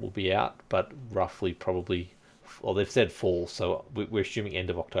content will be out, but roughly probably, well, they've said fall, so we're assuming end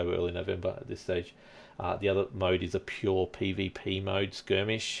of October, early November at this stage. The other mode is a pure PvP mode,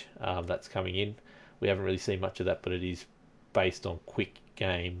 skirmish. That's coming in. We haven't really seen much of that, but it is based on quick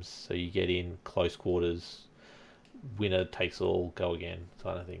games. So you get in close quarters, winner takes all, go again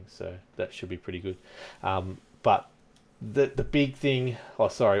kind of thing. So that should be pretty good. But the big thing,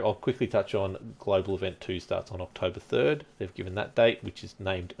 I'll quickly touch on Global Event 2 starts on October 3rd. They've given that date, which is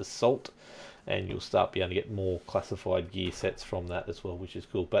named Assault. And you'll start being able to get more classified gear sets from that as well, which is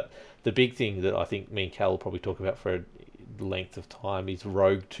cool. But the big thing that I think me and Cal will probably talk about for a length of time is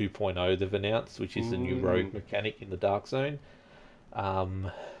Rogue 2.0 they've announced, which is the new Rogue mechanic in the Dark Zone.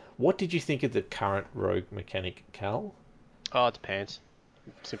 What did you think of the current Rogue mechanic, Cal? oh, it's pants.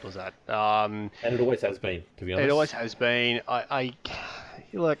 Simple as that. And it always has been, to be honest. It always has been. I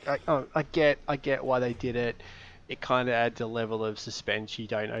get why they did it. It kind of adds a level of suspense. You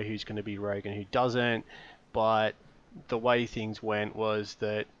don't know who's going to be Rogue and who doesn't. But the way things went was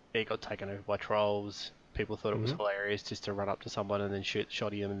that it got taken over by trolls. People thought it was hilarious just to run up to someone and then shoot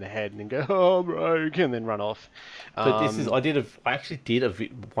shotty them in the head and then go, "Oh, I'm Rogue," and then run off. But this is, I actually did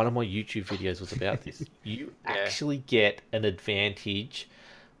one of my YouTube videos was about this. You actually get an advantage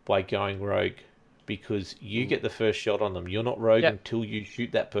by going Rogue because you get the first shot on them. You're not rogue Yep. until you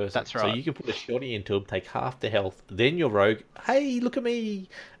shoot that person. That's So right. you can put a shotty into them, take half the health, then you're rogue. Hey, look at me,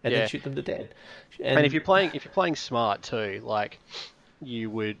 and Yeah. then shoot them to dead. And if you're playing smart too, like you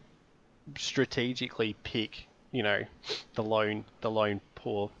would strategically pick, the lone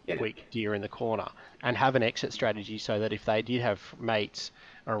poor Yeah. weak deer in the corner, and have an exit strategy so that if they did have mates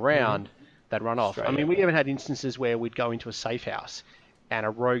around, they'd run off. Straight I mean, out. we even had instances where we'd go into a safe house, and a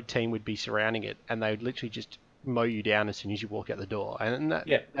rogue team would be surrounding it, and they would literally just mow you down as soon as you walk out the door. And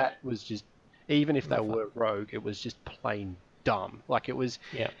that was just, even if they were rogue, it was just plain dumb. Like it was.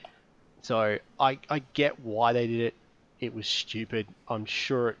 yeah. So I get why they did it. It was stupid. I'm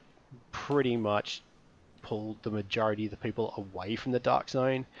sure it pretty much pulled the majority of the people away from the Dark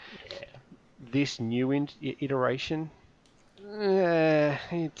Zone. Yeah. This new iteration,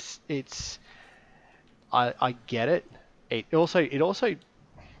 it's I get it. It also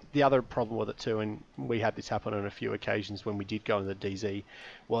the other problem with it too, and we had this happen on a few occasions when we did go in the DZ,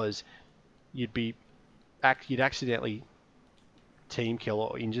 was you'd accidentally team kill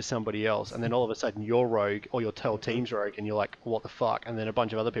or injure somebody else, and then all of a sudden you're rogue or your whole team's rogue, and you're like, what the fuck? And then a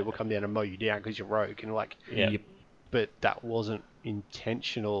bunch of other people come down and mow you down because you're rogue, and you're like, Yeah. but that wasn't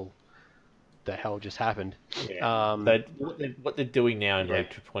intentional. The hell just happened. Yeah. What they're doing now in Yeah. Rogue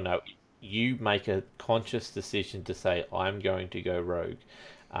 2.0, you make a conscious decision to say, I'm going to go rogue.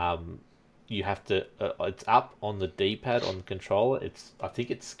 You have to. It's up on the D-pad on the controller. I think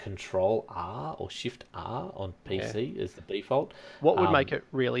it's Control R or Shift R on PC is the default. What would make it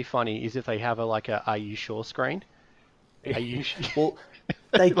really funny is if they have a "Are you sure" screen. Are you? Well,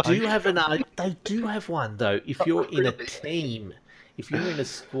 they do have They do have one though. If you're in a team, if you're in a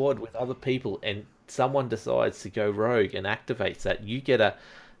squad with other people, and someone decides to go rogue and activates that, you get a,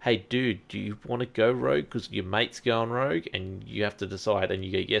 hey dude, do you want to go rogue? Because your mate's going rogue, and you have to decide, and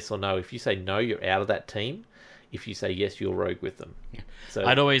you go yes or no. If you say no, you're out of that team. If you say yes, you're rogue with them. So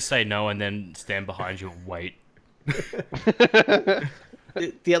I'd always say no and then stand behind you and wait.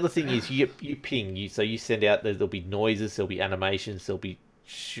 the other thing is you ping. So you send out, there'll be noises, there'll be animations, there'll be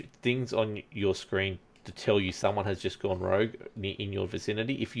things on your screen to tell you someone has just gone rogue in your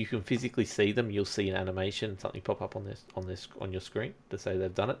vicinity. If you can physically see them, you'll see an animation, something pop up on your screen to say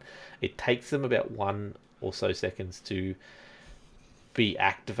they've done it. It takes them about 1 or so seconds to be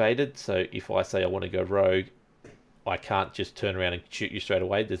activated. So if I say I want to go rogue, I can't just turn around and shoot you straight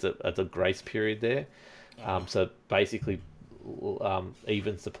away. There's a grace period there. So basically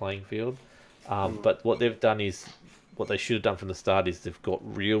evens the playing field. But what they've done is, what they should have done from the start is they've got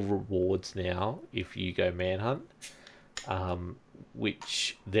real rewards now if you go manhunt,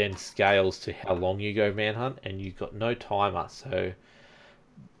 which then scales to how long you go manhunt, and you've got no timer. So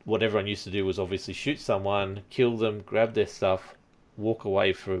what everyone used to do was obviously shoot someone, kill them, grab their stuff, walk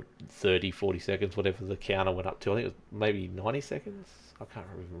away for 30, 40 seconds, whatever the counter went up to. I think it was maybe 90 seconds. I can't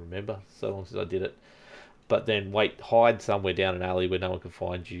even remember, so long since I did it. But then hide somewhere down an alley where no one can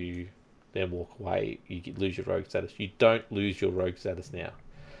find you, then walk away. You lose your rogue status. You don't lose your rogue status now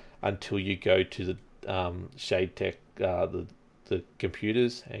until you go to the Shade Tech, the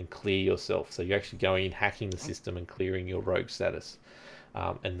computers, and clear yourself. So you're actually going in, hacking the system, and clearing your rogue status,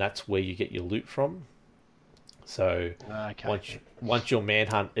 and that's where you get your loot from. So once your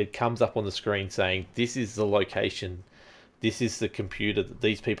manhunt, it comes up on the screen saying, this is the location, this is the computer that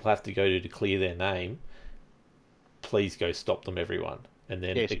these people have to go to clear their name. Please go stop them, everyone. And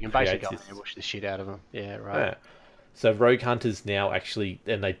then So you can basically go and ambush the shit out of them. Yeah, right. Yeah. So Rogue Hunters now actually,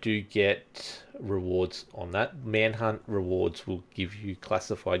 and they do get rewards on that. Manhunt rewards will give you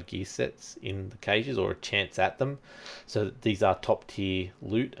classified gear sets in the cages, or a chance at them. So these are top tier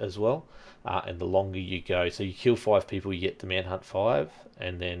loot as well. And the longer you go, so you kill 5 people, you get the Manhunt 5,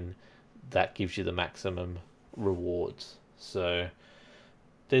 and then that gives you the maximum rewards. So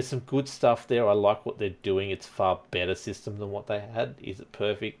there's some good stuff there. I like what they're doing. It's far better system than what they had. Is it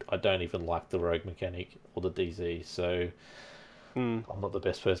perfect? I don't even like the rogue mechanic or the DZ, so I'm not the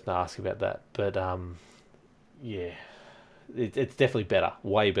best person to ask about that. But yeah, it's definitely better,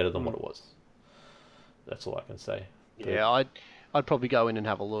 way better than what it was. That's all I can say. Yeah, I'd probably go in and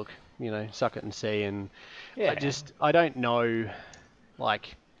have a look. Suck it and see. And Yeah. I don't know,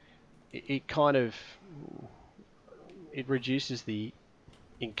 like, it kind of, it reduces the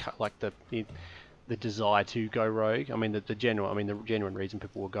desire to go rogue. I mean, the genuine reason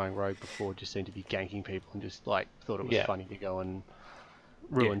people were going rogue before just seemed to be ganking people and just thought it was funny to go and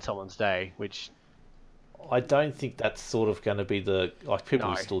ruin someone's day, which I don't think that's sort of going to be people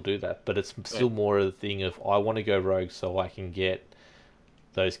will still do that, but it's still more of the thing of, I want to go rogue so I can get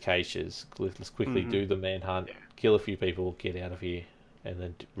those caches. Let's quickly do the manhunt, kill a few people, get out of here, and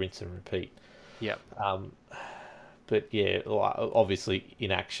then rinse and repeat. Yep. But yeah, obviously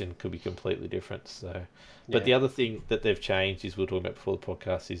inaction could be completely different. So, but Yeah. the other thing that they've changed is we were talking about before the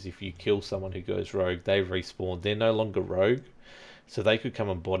podcast is if you kill someone who goes rogue, they respawn. They're no longer rogue, so they could come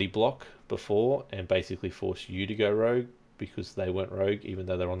and body block before and basically force you to go rogue because they weren't rogue, even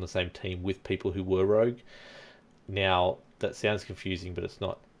though they're on the same team with people who were rogue. Now that sounds confusing, but it's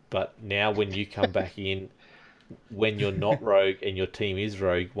not. But now when you come back in, when you're not rogue and your team is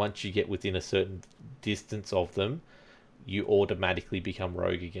rogue, once you get within a certain distance of them, you automatically become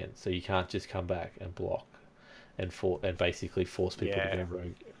rogue again. So you can't just come back and block and basically force people to go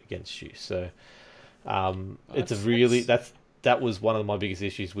rogue against you. So it's a really that was one of my biggest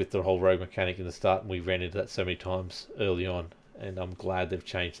issues with the whole rogue mechanic in the start, and we ran into that so many times early on. And I'm glad they've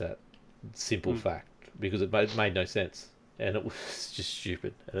changed that simple fact because it made no sense and it was just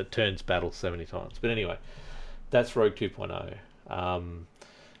stupid and it turns battles so many times. But anyway, that's Rogue 2.0.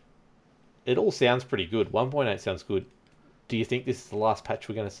 It all sounds pretty good. 1.8 sounds good. Do you think this is the last patch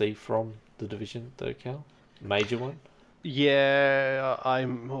we're going to see from the Division, though, Cal? Major one? Yeah,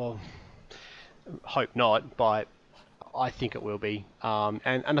 hope not, but I think it will be. And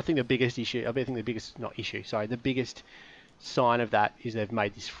I think the biggest issue, the biggest sign of that is they've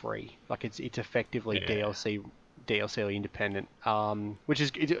made this free. Like it's effectively DLC independent, which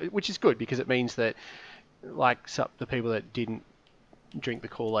is good because it means that like the people that didn't drink the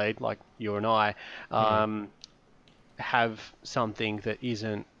Kool-Aid, like you and I, have something that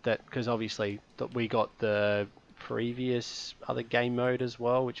isn't that, because obviously that we got the previous other game mode as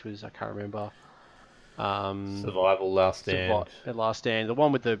well, which was I can't remember. Survival Last Stand. Last Stand, the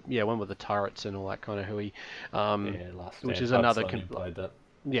one with the turrets and all that kind of hooey. Last Stand. Which is another. Played that.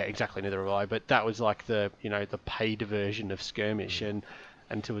 Yeah, exactly. Neither have I. But that was like the paid version of Skirmish and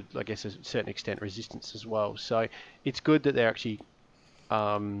to I guess a certain extent Resistance as well. So it's good that they're actually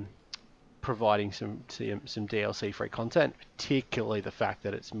providing some DLC free content, particularly the fact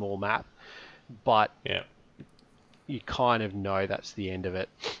that it's more map. But you kind of know that's the end of it.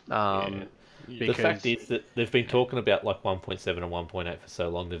 The fact is that they've been talking about like 1.7 and 1.8 for so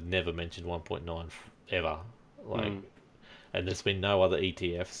long, they've never mentioned 1.9 ever. And there's been no other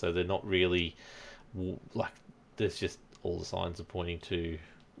ETF, so they're not really like. There's just all the signs are pointing to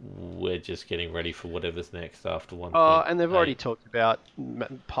we're just getting ready for whatever's next after 1.8. And they've already talked about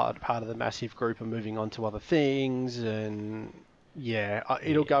part of the massive group are moving on to other things, and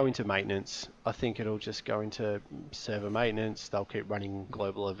it'll go into maintenance. I think it'll just go into server maintenance. They'll keep running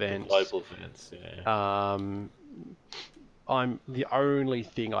global events. The only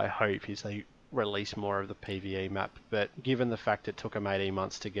thing I hope is they release more of the PvE map, but given the fact it took them 18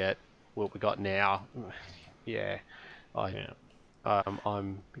 months to get what we got now,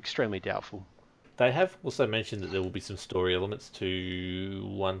 I'm extremely doubtful. They have also mentioned that there will be some story elements to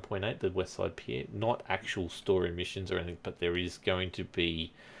 1.8, the Westside Pier. Not actual story missions or anything, but there is going to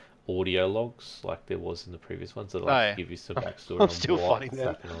be audio logs like there was in the previous ones that give you some backstory. I'm still fighting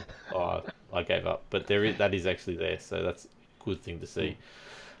them. I gave up, but that is actually there, so that's a good thing to see.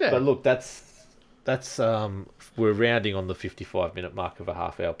 Yeah. But look, that's we're rounding on the 55-minute mark of a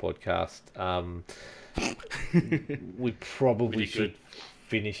half-hour podcast. We probably should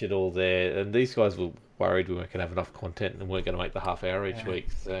finish it all there. And these guys were worried we weren't going to have enough content and weren't going to make the half hour each week.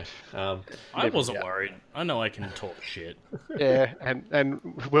 So I wasn't worried. I know I can talk shit. Yeah, and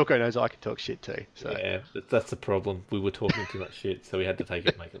Wilco knows I can talk shit too. So yeah, that's the problem. We were talking too much shit, so we had to take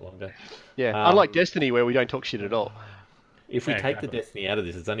it and make it longer. Yeah, unlike Destiny where we don't talk shit at all. If we take the Destiny out of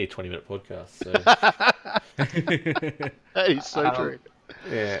this, it's only a 20-minute podcast. So that is so true.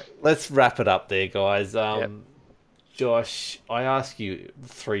 Yeah, let's wrap it up there, guys. Josh, I ask you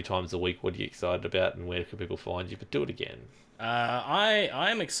 3 times a week what are you excited about and where can people find you, but do it again. I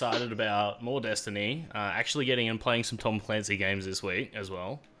am excited about more Destiny. Actually getting and playing some Tom Clancy games this week as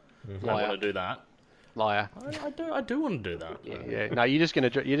well. Mm-hmm. I want to do that. Liar. I do want to do that. Yeah. No, you're just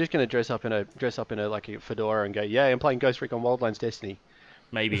gonna dress up in a like a fedora and go, yeah, I'm playing Ghost Recon Wildlands Destiny.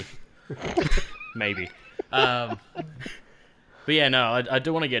 Maybe. Maybe. But yeah, no, I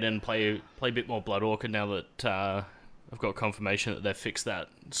do want to get in and play a bit more Blood Orchid now that I've got confirmation that they've fixed that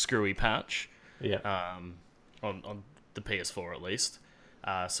screwy patch. Yeah. On the PS4 at least.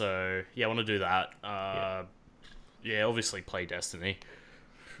 So yeah, I want to do that. Yeah, obviously play Destiny.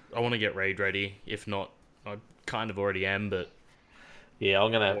 I want to get raid ready. If not, I kind of already am, but yeah, we're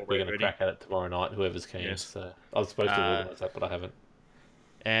gonna crack at it tomorrow night. Whoever's keen. Yes. So I was supposed to organise that, but I haven't.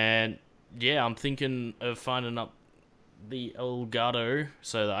 And yeah, I'm thinking of finding up the Elgato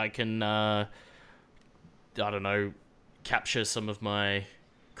so that I can, I don't know, capture some of my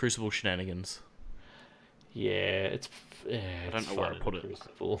Crucible shenanigans. Yeah, it's. Yeah, I don't know where I put it.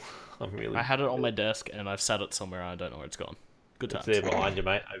 Crucible. I'm really. I had it on my desk and I've sat it somewhere. I don't know where it's gone. Good It's times. there behind you,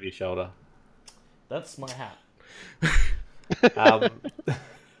 mate, over your shoulder. That's my hat. Um,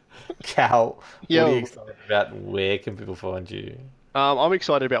 Cal, Yo. what are you excited about? And where can people find you? I'm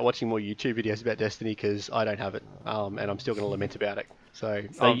excited about watching more YouTube videos about Destiny because I don't have it, and I'm still going to lament about it. So,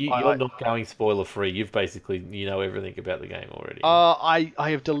 So you're not going spoiler free. You've basically everything about the game already. I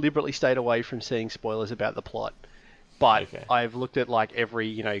have deliberately stayed away from seeing spoilers about the plot, but Okay. I've looked at like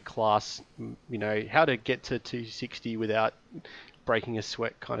every class, how to get to 260 without breaking a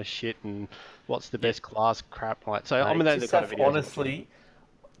sweat kind of shit, and what's the best class crap like. So I'm in Mate, those just kind of have- videos. honestly,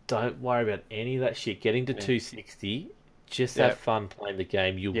 don't worry about any of that shit. Getting to 260, just Yeah. have fun playing the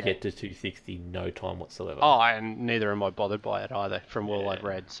game. You'll Yeah. get to 260 no time whatsoever. Oh, and neither am I bothered by it either, from all I've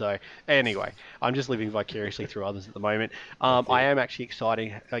read. So, anyway, I'm just living vicariously through others at the moment. I am actually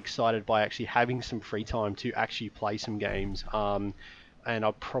excited by actually having some free time to actually play some games. And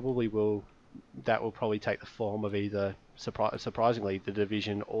I probably will. That will probably take the form of either, surprisingly, the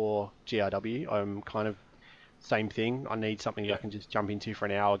Division or GRW. I'm kind of same thing. I need something that I can just jump into for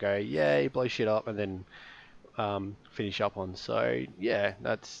an hour, go, yay, blow shit up, and then finish up on. So yeah,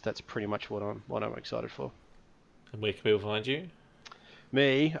 that's pretty much what I'm excited for. And where can people find you?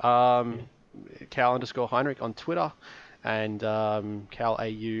 Me, Cal_Heinrich on Twitter, and Cal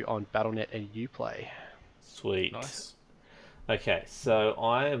AU on Battle.net and Uplay. Sweet. Nice. Okay, so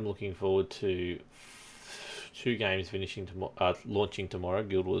I am looking forward to two games launching tomorrow: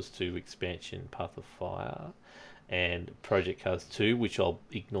 Guild Wars 2 expansion, Path of Fire, and Project Cars 2, which I'll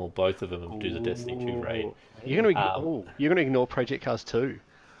ignore both of them and do the Destiny 2 raid. You're gonna ignore Project Cars 2.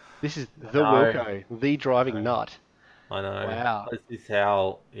 This is the No. Wilco, the driving nut. I know. Wow. This is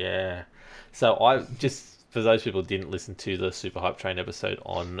how, yeah. So I just, for those people who didn't listen to the Super Hype Train episode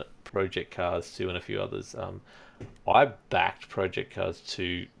on Project Cars 2 and a few others, I backed Project Cars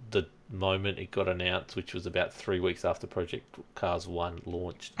 2 the moment it got announced, which was about 3 weeks after Project Cars 1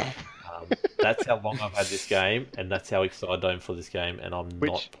 launched. That's how long I've had this game, and that's how excited I am for this game, and I'm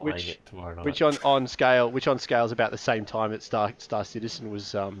not playing it tomorrow night. Which on scale is about the same time that Star Citizen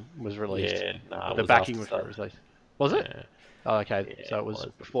was released. Yeah, no, it The was backing after was released. Was it? Yeah. Oh, okay. Yeah, So it was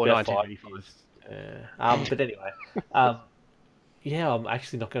it before about 5 1985. years. Yeah. But anyway, yeah, I'm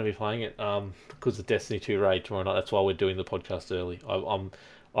actually not going to be playing it because of Destiny 2 raid tomorrow night. That's why we're doing the podcast early.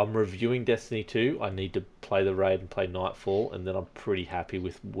 I'm reviewing Destiny 2. I need to play the raid and play Nightfall, and then I'm pretty happy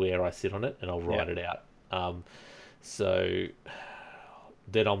with where I sit on it, and I'll write it out. So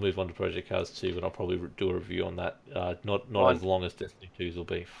then I'll move on to Project Cars 2, and I'll probably do a review on that. Not as long as Destiny 2's will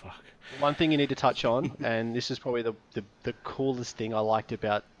be. Fuck. One thing you need to touch on, and this is probably the coolest thing I liked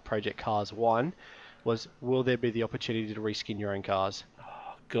about Project Cars 1, was will there be the opportunity to reskin your own cars?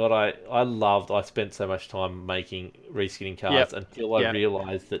 God, I spent so much time making reskinning cars until I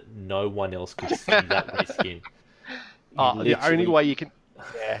realised that no one else could see that reskin. The only way you can,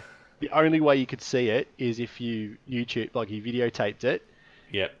 the only way you could see it is if you videotaped it.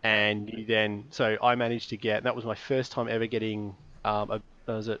 Yep. And you then, so I managed to get, that was my first time ever getting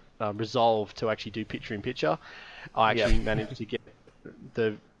Resolve to actually do picture in picture. I actually managed to get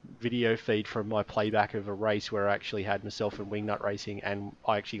the video feed from my playback of a race where I actually had myself and Wingnut racing, and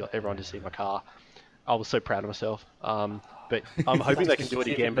I actually got everyone to see my car. I was so proud of myself. But I'm hoping they can do it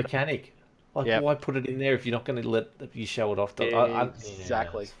again. But Mechanic. Why put it in there if you're not going to let you show it off?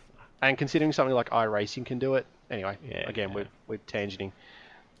 Exactly. And considering something like iRacing can do it, anyway. We're tangenting.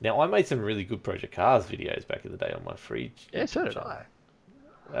 Now I made some really good Project Cars videos back in the day on my free. Yeah, so did I.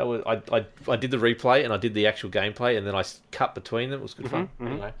 That was I did the replay and I did the actual gameplay, and then I cut between them. It was good fun.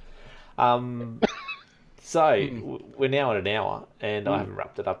 Anyway. So we're now at an hour, and I haven't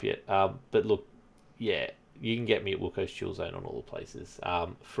wrapped it up yet. But look, yeah, you can get me at Wilco's Chill Zone on all the places.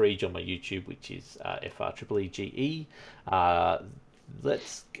 Freege on my YouTube, which is FREEGE.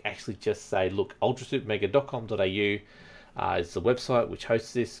 Let's actually just say, look, ultrasupermega.com.au is the website which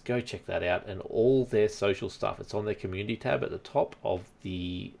hosts this. Go check that out, and all their social stuff. It's on their community tab at the top of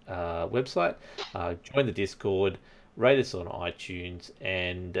the website. Join the Discord, rate us on iTunes,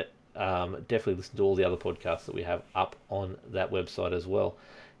 and definitely listen to all the other podcasts that we have up on that website as well.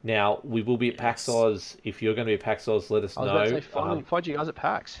 Now, we will be at PAX Oz. If you're going to be at PAX Oz, let us know. I was about to say, find you guys at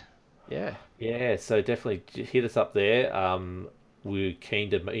PAX. Yeah. Yeah, so definitely hit us up there. We're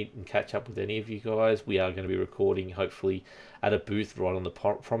keen to meet and catch up with any of you guys. We are going to be recording, hopefully, at a booth right on the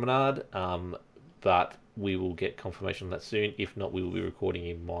promenade. But we will get confirmation on that soon. If not, we will be recording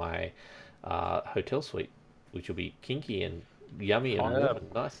in my hotel suite, which will be kinky and yummy and warm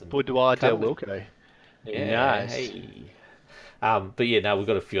and nice. And Boudoir del cuddly. Wilco. Yeah, Nice. hey. But yeah, now we've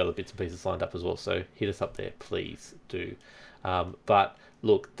got a few other bits and pieces lined up as well. So hit us up there, please do. But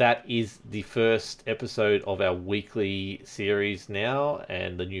look, that is the first episode of our weekly series now,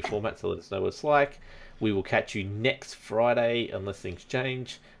 and the new format. So let us know what it's like. We will catch you next Friday, unless things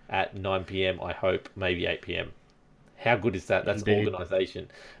change, at 9 p.m. I hope, maybe 8 p.m. How good is that? That's Indeed. organisation.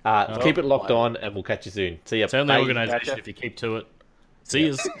 Keep it locked on, and we'll catch you soon. See ya. It's only Bye. organisation if you keep to it. See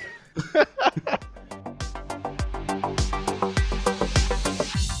yous.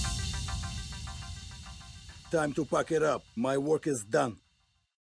 Time to pack it up. My work is done.